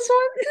know this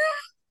one?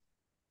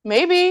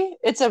 Maybe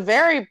it's a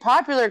very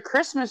popular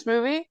Christmas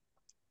movie.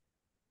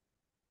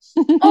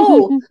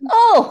 Oh,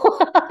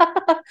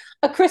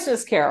 A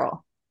Christmas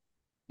Carol.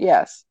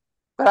 Yes,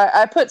 but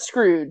I put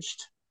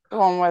Scrooged, the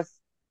one with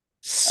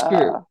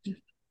Screw.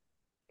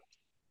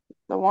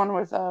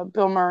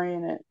 Bill Murray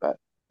in it. But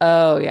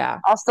Oh yeah.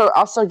 I'll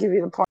still give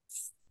you the point.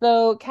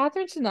 So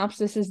Catherine's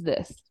synopsis is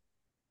this: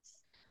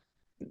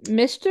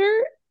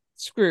 Mr.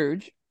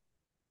 Scrooge,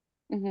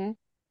 Mm-hmm.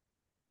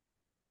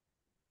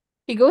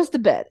 he goes to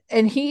bed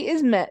and he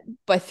is met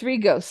by three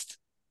ghosts: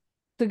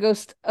 the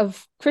ghost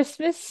of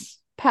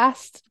Christmas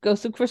past,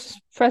 ghost of Christmas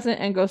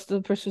present, and ghost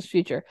of Christmas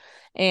future.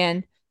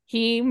 And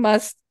he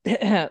must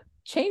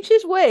change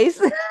his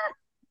ways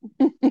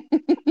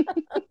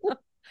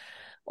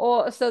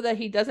or so that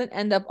he doesn't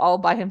end up all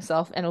by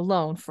himself and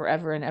alone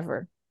forever and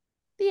ever.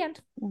 The end.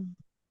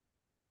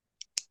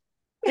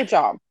 Good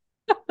job.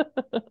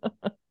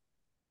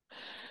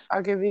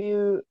 I'll give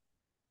you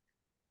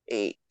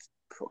 8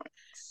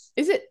 points.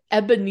 Is it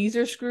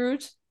Ebenezer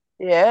Scrooge?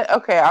 Yeah,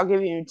 okay, I'll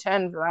give you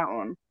 10 for that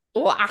one.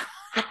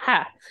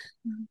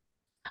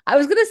 I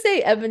was gonna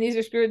say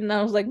Ebenezer Scrooge, and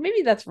I was like,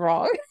 maybe that's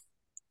wrong.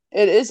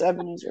 It is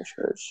Ebenezer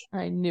Scrooge.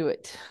 I knew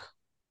it.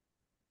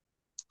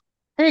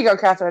 Here you go,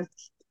 Catherine.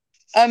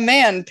 A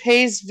man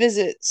pays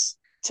visits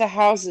to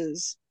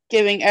houses,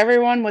 giving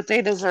everyone what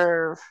they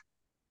deserve.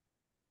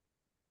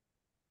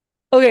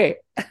 Okay,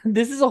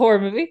 this is a horror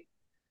movie,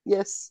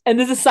 Yes. and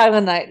this is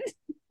Silent Night.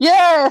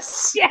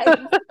 Yes! Yes.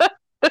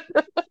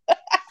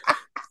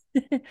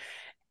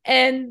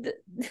 And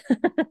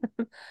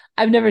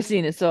I've never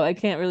seen it, so I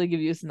can't really give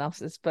you a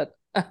synopsis, but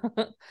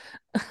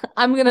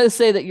I'm gonna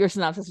say that your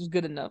synopsis was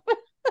good enough.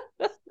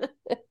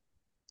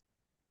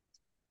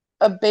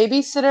 A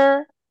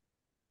babysitter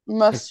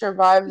must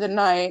survive the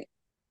night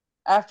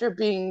after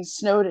being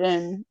snowed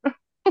in.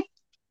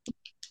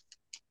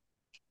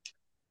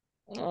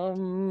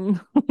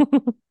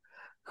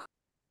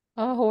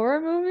 A horror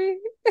movie?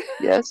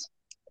 Yes.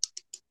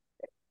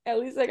 At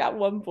least I got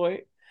 1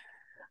 point.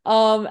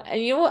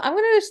 And you know what? I'm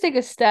gonna just take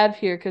a stab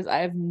here because I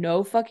have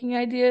no fucking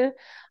idea.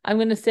 I'm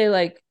gonna say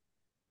like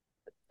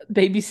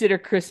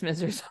Babysitter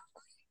Christmas or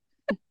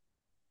something.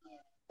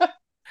 The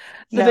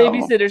No.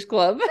 Babysitter's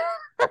Club.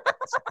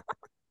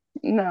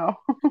 No.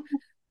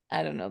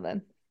 I don't know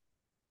then.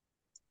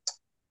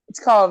 It's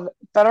called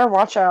Better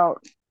Watch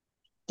Out.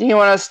 Do you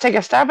want us to take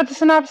a stab at the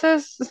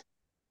synopsis?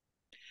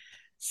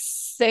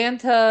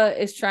 Santa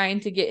is trying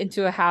to get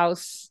into a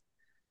house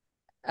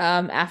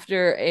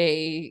after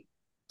a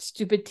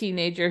stupid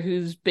teenager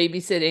who's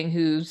babysitting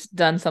who's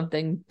done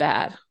something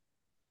bad.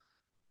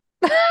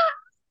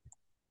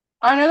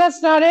 I know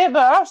that's not it,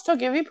 but I'll still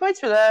give you points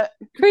for that.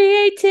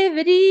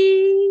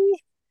 Creativity.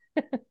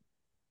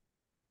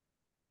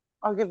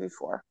 I'll give you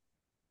 4.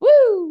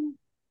 Woo!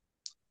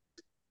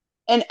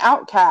 An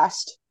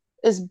outcast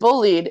is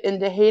bullied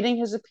into hating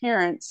his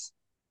appearance.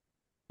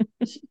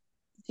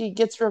 He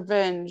gets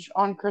revenge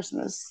on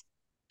Christmas.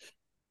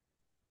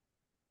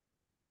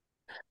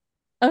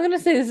 I'm gonna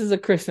say this is a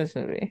Christmas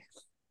movie.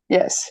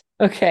 Yes.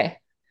 Okay.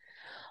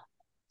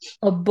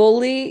 A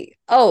bully.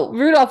 Oh,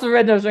 Rudolph the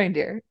Red-Nosed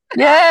Reindeer.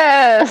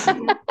 Yes.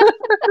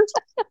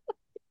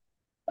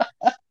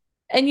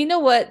 And you know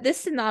what? This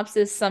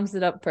synopsis sums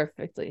it up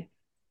perfectly.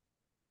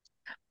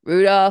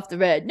 Rudolph the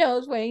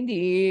Red-Nosed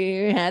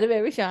Reindeer had a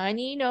very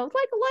shiny nose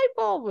like a light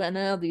bulb, and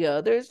all the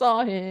others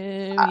saw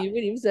him. He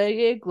wouldn't even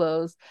say it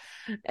close.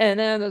 And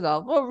then there's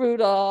awful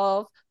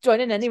Rudolph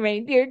joining any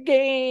reindeer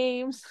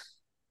games.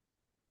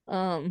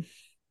 Something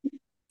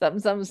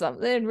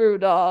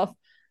Rudolph.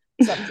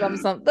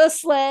 Something the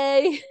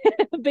sleigh.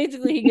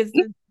 Basically,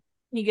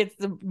 he gets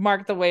to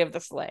mark the way of the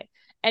sleigh.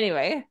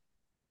 Anyway,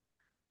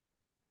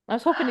 I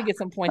was hoping to get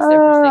some points there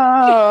for singing.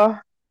 Oh,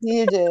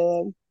 you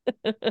did.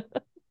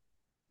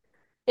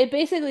 It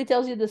basically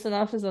tells you the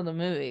synopsis of the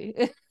movie.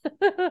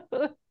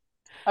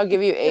 I'll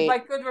give you 8. If I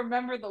could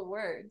remember the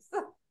words.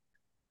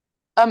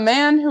 A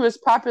man who is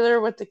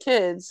popular with the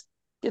kids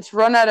gets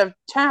run out of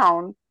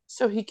town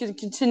so he can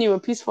continue a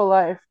peaceful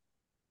life.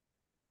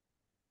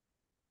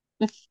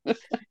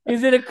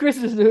 Is it a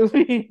Christmas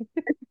movie?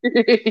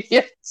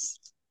 Yes.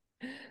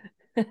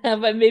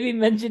 Have I maybe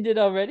mentioned it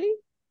already?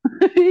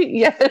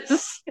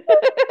 Yes.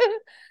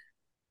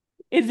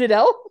 Is it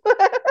Elf?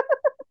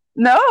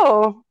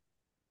 No.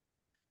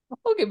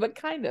 Okay, but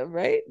kind of,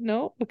 right?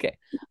 No? Okay.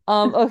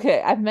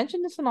 Okay, I've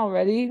mentioned this one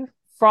already.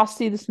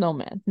 Frosty the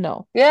Snowman.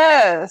 No.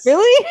 Yes.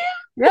 Really?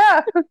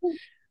 Yeah.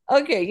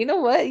 Okay, you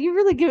know what? You're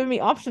really giving me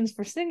options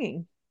for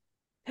singing.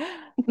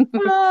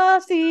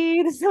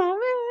 Frosty the Snowman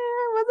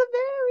was a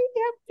very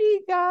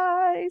happy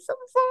guy.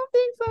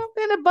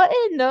 Something, a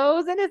button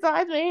nose, and his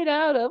eyes made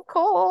out of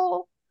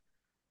coal.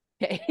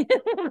 Okay.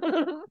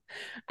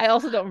 I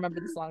also don't remember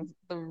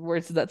the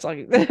words of that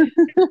song.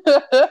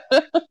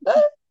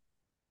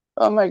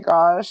 Oh my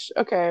gosh.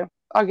 Okay.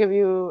 I'll give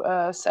you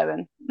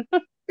 7.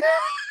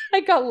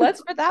 I got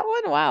less for that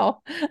one.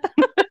 Wow.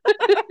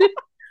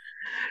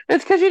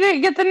 It's because you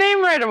didn't get the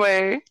name right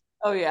away.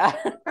 Oh yeah.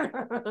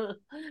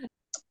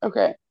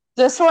 Okay.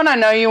 This one I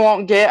know you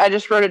won't get. I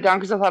just wrote it down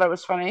because I thought it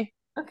was funny.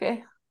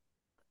 Okay.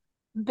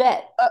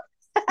 Bet. Uh,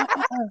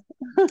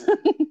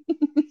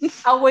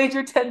 I'll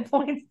wager 10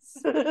 points.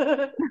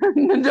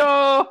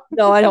 no.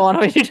 No, I don't want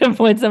to wager 10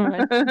 points. Never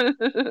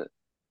mind.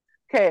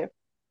 Okay.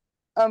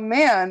 A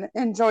man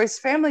enjoys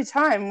family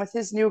time with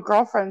his new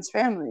girlfriend's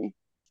family.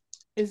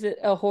 Is it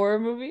a horror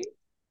movie?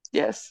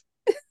 Yes.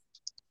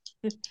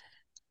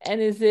 And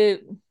is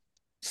it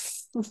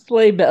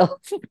Sleigh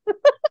Bells?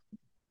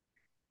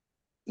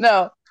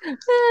 No.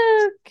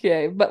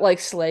 Okay, but like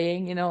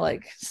slaying,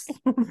 like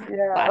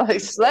Yeah, like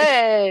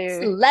slay.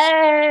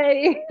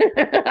 slay.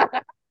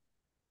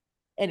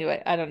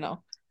 Anyway, I don't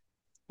know.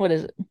 What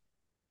is it?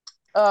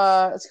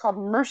 It's called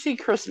Mercy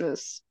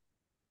Christmas.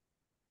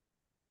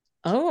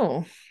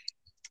 Oh,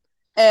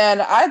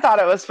 And I thought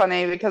it was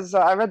funny because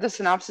I read the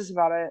synopsis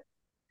about it.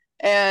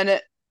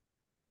 And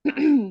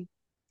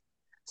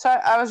so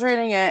I was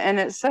reading it and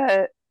it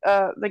said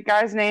the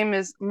guy's name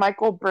is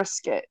Michael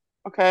Brisket.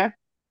 Okay.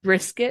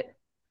 brisket.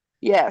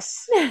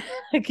 Yes.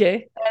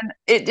 Okay. And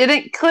it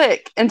didn't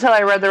click until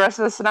I read the rest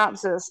of the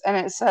synopsis. And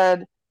it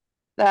said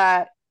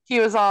that he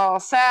was all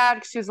sad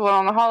because he was alone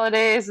on the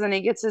holidays. And then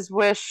he gets his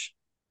wish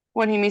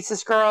when he meets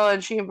this girl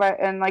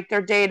and like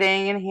they're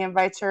dating and he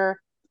invites her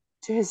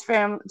to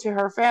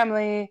her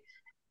family.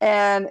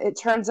 And it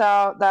turns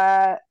out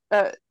that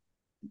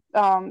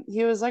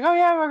he was like, oh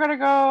yeah, we're gonna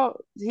go.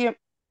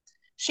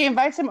 She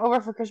invites him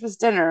over for Christmas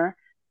dinner,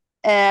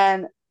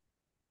 and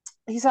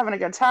he's having a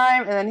good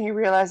time, and then he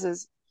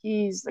realizes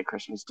he's the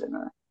Christmas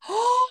dinner.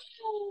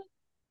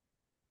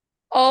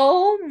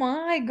 Oh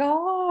my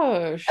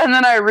gosh. And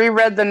then I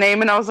reread the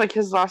name, and I was like,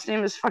 his last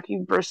name is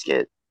fucking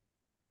Brisket.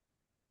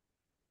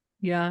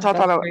 Yeah, So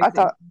that's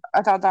crazy.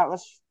 I thought that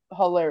was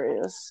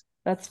hilarious.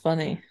 That's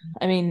funny.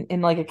 I mean,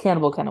 in like a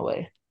cannibal kind of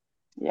way.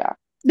 Yeah.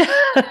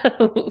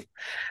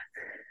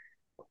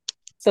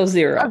 So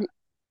 0. I'll,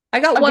 I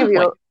got I'll 1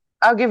 point.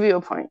 I'll give you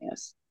a point.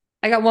 Yes.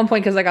 I got 1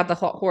 point because I got the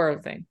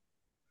horror thing.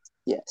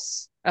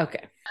 Yes.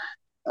 Okay.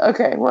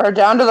 Okay, we're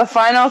down to the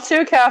final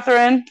 2,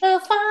 Catherine.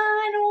 The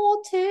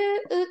final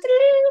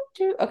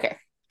 2. Okay,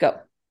 go.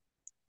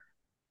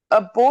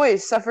 A boy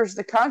suffers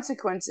the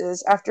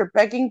consequences after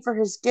begging for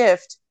his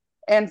gift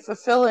and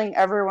fulfilling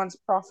everyone's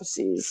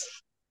prophecies.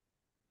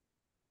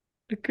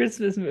 A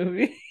Christmas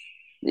movie.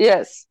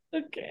 Yes.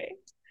 Okay.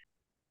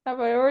 Have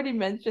I already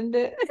mentioned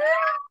it?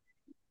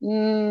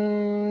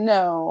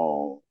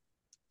 No.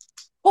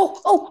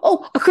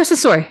 Oh, A Christmas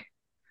Story.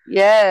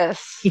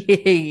 Yes.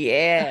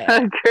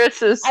 Yeah.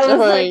 Christmas I was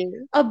like, Story.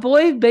 a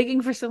boy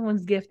begging for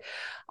someone's gift.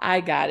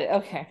 I got it.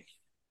 Okay.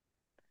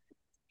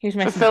 Here's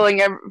my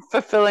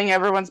fulfilling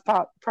everyone's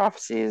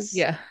prophecies.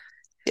 Yeah.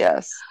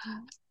 Yes.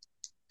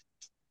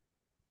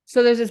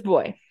 So there's this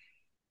boy.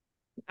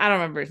 I don't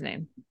remember his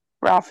name.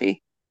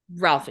 Ralphie.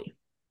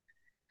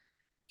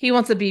 He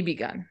wants a BB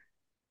gun,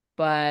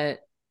 but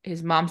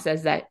his mom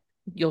says that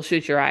you'll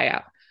shoot your eye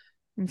out.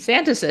 And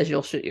Santa says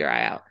you'll shoot your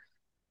eye out.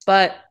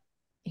 But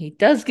he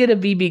does get a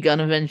BB gun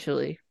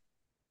eventually.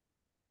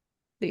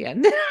 The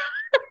end.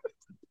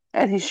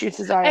 And he shoots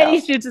his eye And out.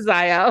 he shoots his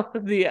eye out.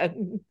 The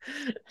end.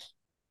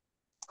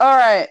 All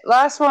right.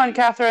 Last one,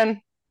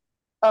 Catherine.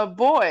 A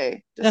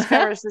boy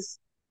discovers this.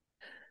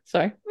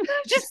 Sorry.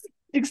 Just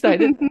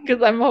excited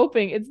because I'm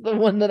hoping it's the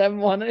one that I've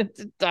wanted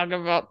to talk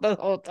about the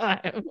whole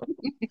time.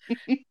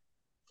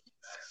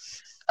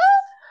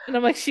 And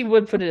I'm like, she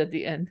would put it at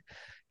the end.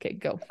 Okay,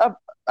 go.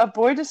 A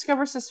boy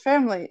discovers his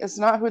family is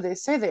not who they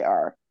say they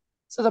are.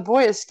 So the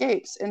boy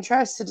escapes and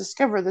tries to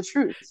discover the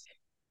truth.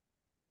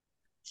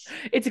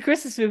 It's a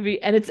Christmas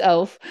movie and it's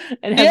Elf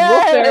and it has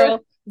Will Ferrell,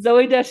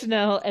 Zooey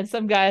Deschanel, and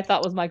some guy I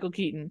thought was Michael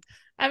Keaton.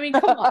 I mean,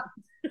 come on.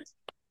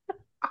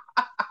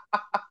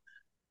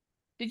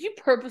 Did you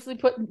purposely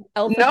put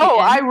Elf? No,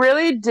 I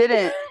really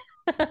didn't.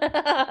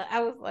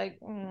 I was like,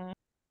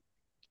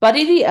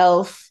 Buddy the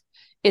Elf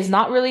is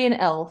not really an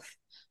elf,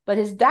 but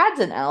his dad's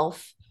an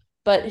elf,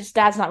 but his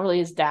dad's not really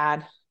his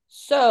dad.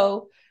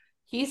 So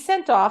he's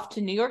sent off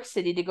to New York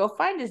City to go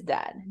find his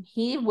dad.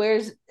 He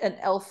wears an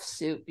elf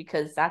suit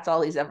because that's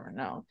all he's ever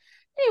known.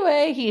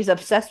 Anyway, he's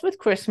obsessed with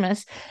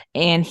Christmas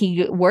and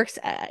he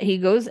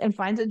goes and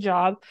finds a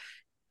job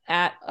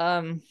at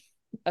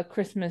a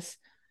Christmas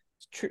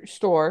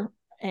store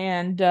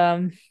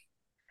and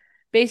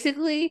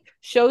basically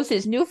shows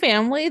his new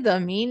family the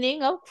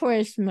meaning of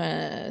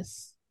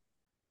Christmas.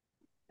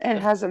 And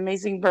it has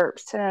amazing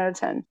burps, 10 out of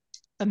 10.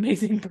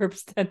 Amazing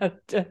burps, 10 out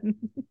of 10.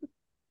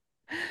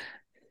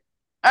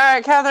 All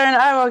right, Catherine,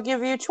 I will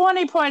give you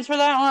 20 points for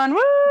that one. Woo!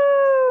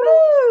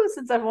 Woo!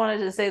 Since I've wanted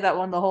to say that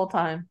one the whole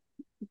time.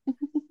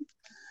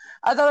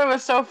 I thought it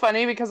was so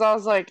funny because I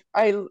was like,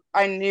 I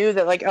knew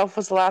that like Elf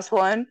was the last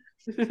one.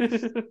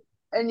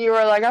 And you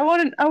were like, I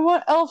want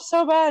Elf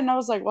so bad. And I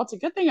was like, well, it's a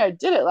good thing I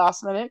did it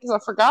last minute because I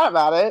forgot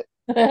about it.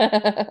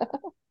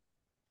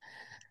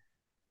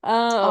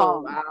 Oh,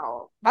 Um,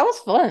 wow. That was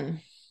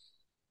fun.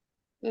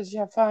 did you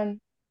have fun?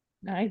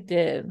 I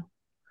did.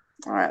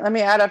 All right, let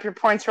me add up your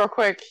points real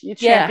quick. You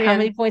Yeah, how champion.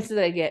 many points did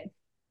I get?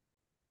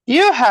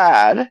 You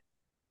had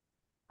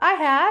I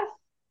had.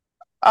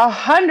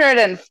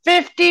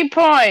 150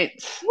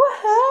 points.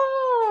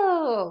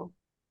 Woohoo!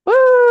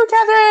 Woo,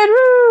 Catherine,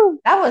 woo.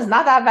 That was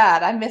not that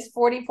bad. I missed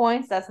 40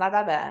 points. That's not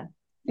that bad.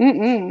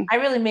 Mm-mm. I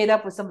really made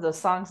up with some of those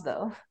songs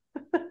though.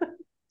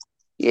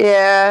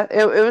 Yeah,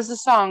 it was the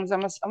songs.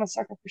 I'm a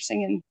sucker for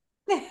singing.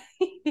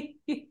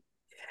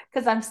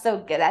 Because I'm so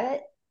good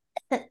at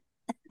it.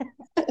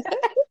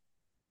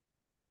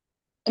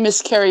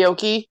 Miss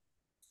Karaoke.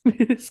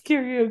 It's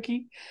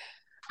karaoke.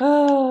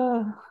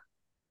 Oh,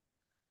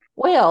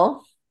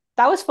 well,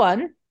 that was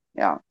fun.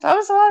 Yeah, that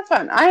was a lot of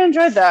fun. I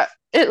enjoyed that.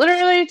 It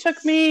literally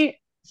took me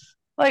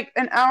like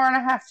an hour and a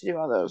half to do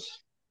all those.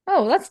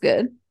 Oh, that's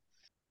good.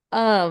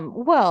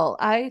 Well,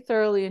 I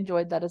thoroughly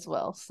enjoyed that as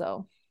well.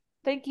 So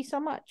thank you so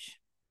much.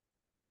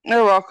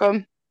 You're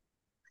welcome.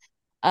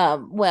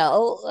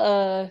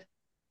 Well,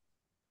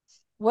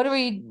 what are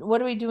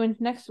we doing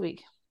next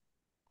week?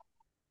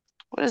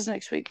 What is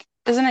next week?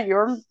 Isn't it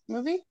your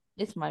movie?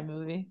 It's my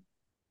movie.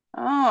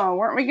 Oh,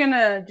 weren't we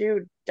gonna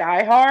do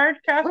Die Hard,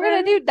 We're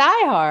gonna Catherine? do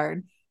Die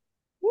Hard.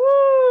 The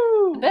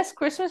Woo! best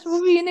Christmas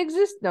movie in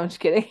existence. No, I'm just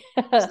kidding.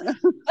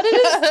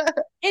 But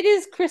it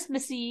is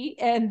Christmassy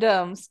and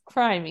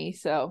crimey,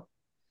 so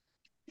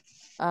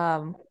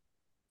um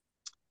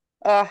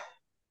uh,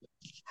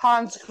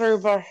 Hans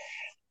Gruber.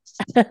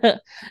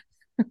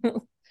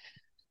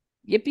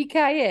 yippee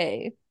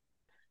ki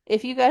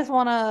If you guys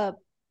want to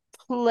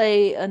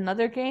play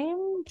another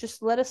game,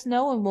 just let us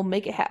know and we'll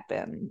make it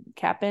happen.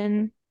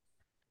 Cap'n.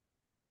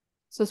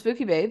 So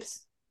Spooky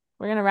Babes,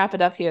 we're gonna wrap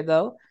it up here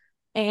though.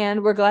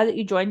 And we're glad that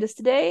you joined us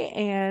today.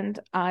 And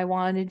I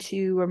wanted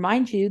to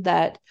remind you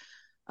that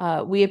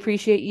we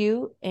appreciate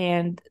you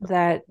and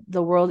that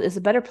the world is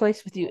a better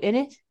place with you in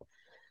it.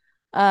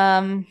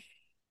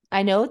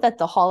 I know that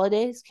the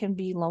holidays can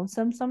be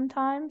lonesome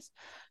sometimes.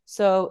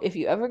 So if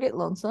you ever get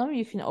lonesome,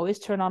 you can always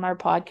turn on our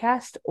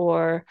podcast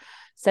or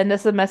send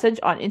us a message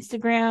on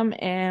Instagram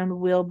and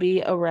we'll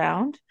be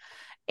around.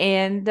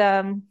 And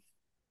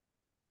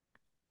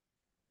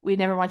we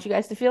never want you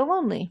guys to feel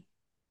lonely.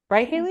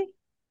 Right, Haley?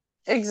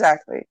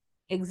 Exactly.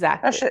 That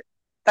Exactly. shit.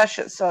 That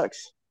shit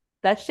sucks.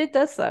 That shit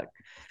does suck.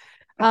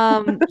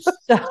 So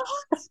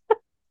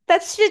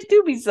that shit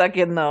do be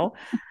sucking though.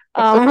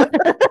 Um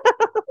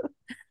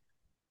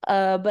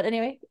but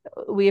anyway,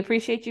 we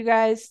appreciate you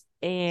guys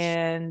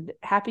and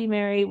happy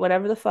merry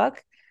whatever the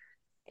fuck.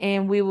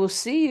 And we will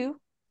see you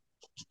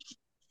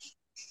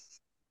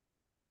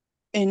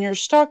In your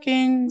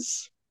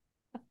stockings.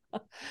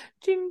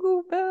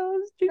 jingle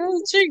bells,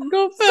 jingle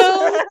Jingle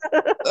bells.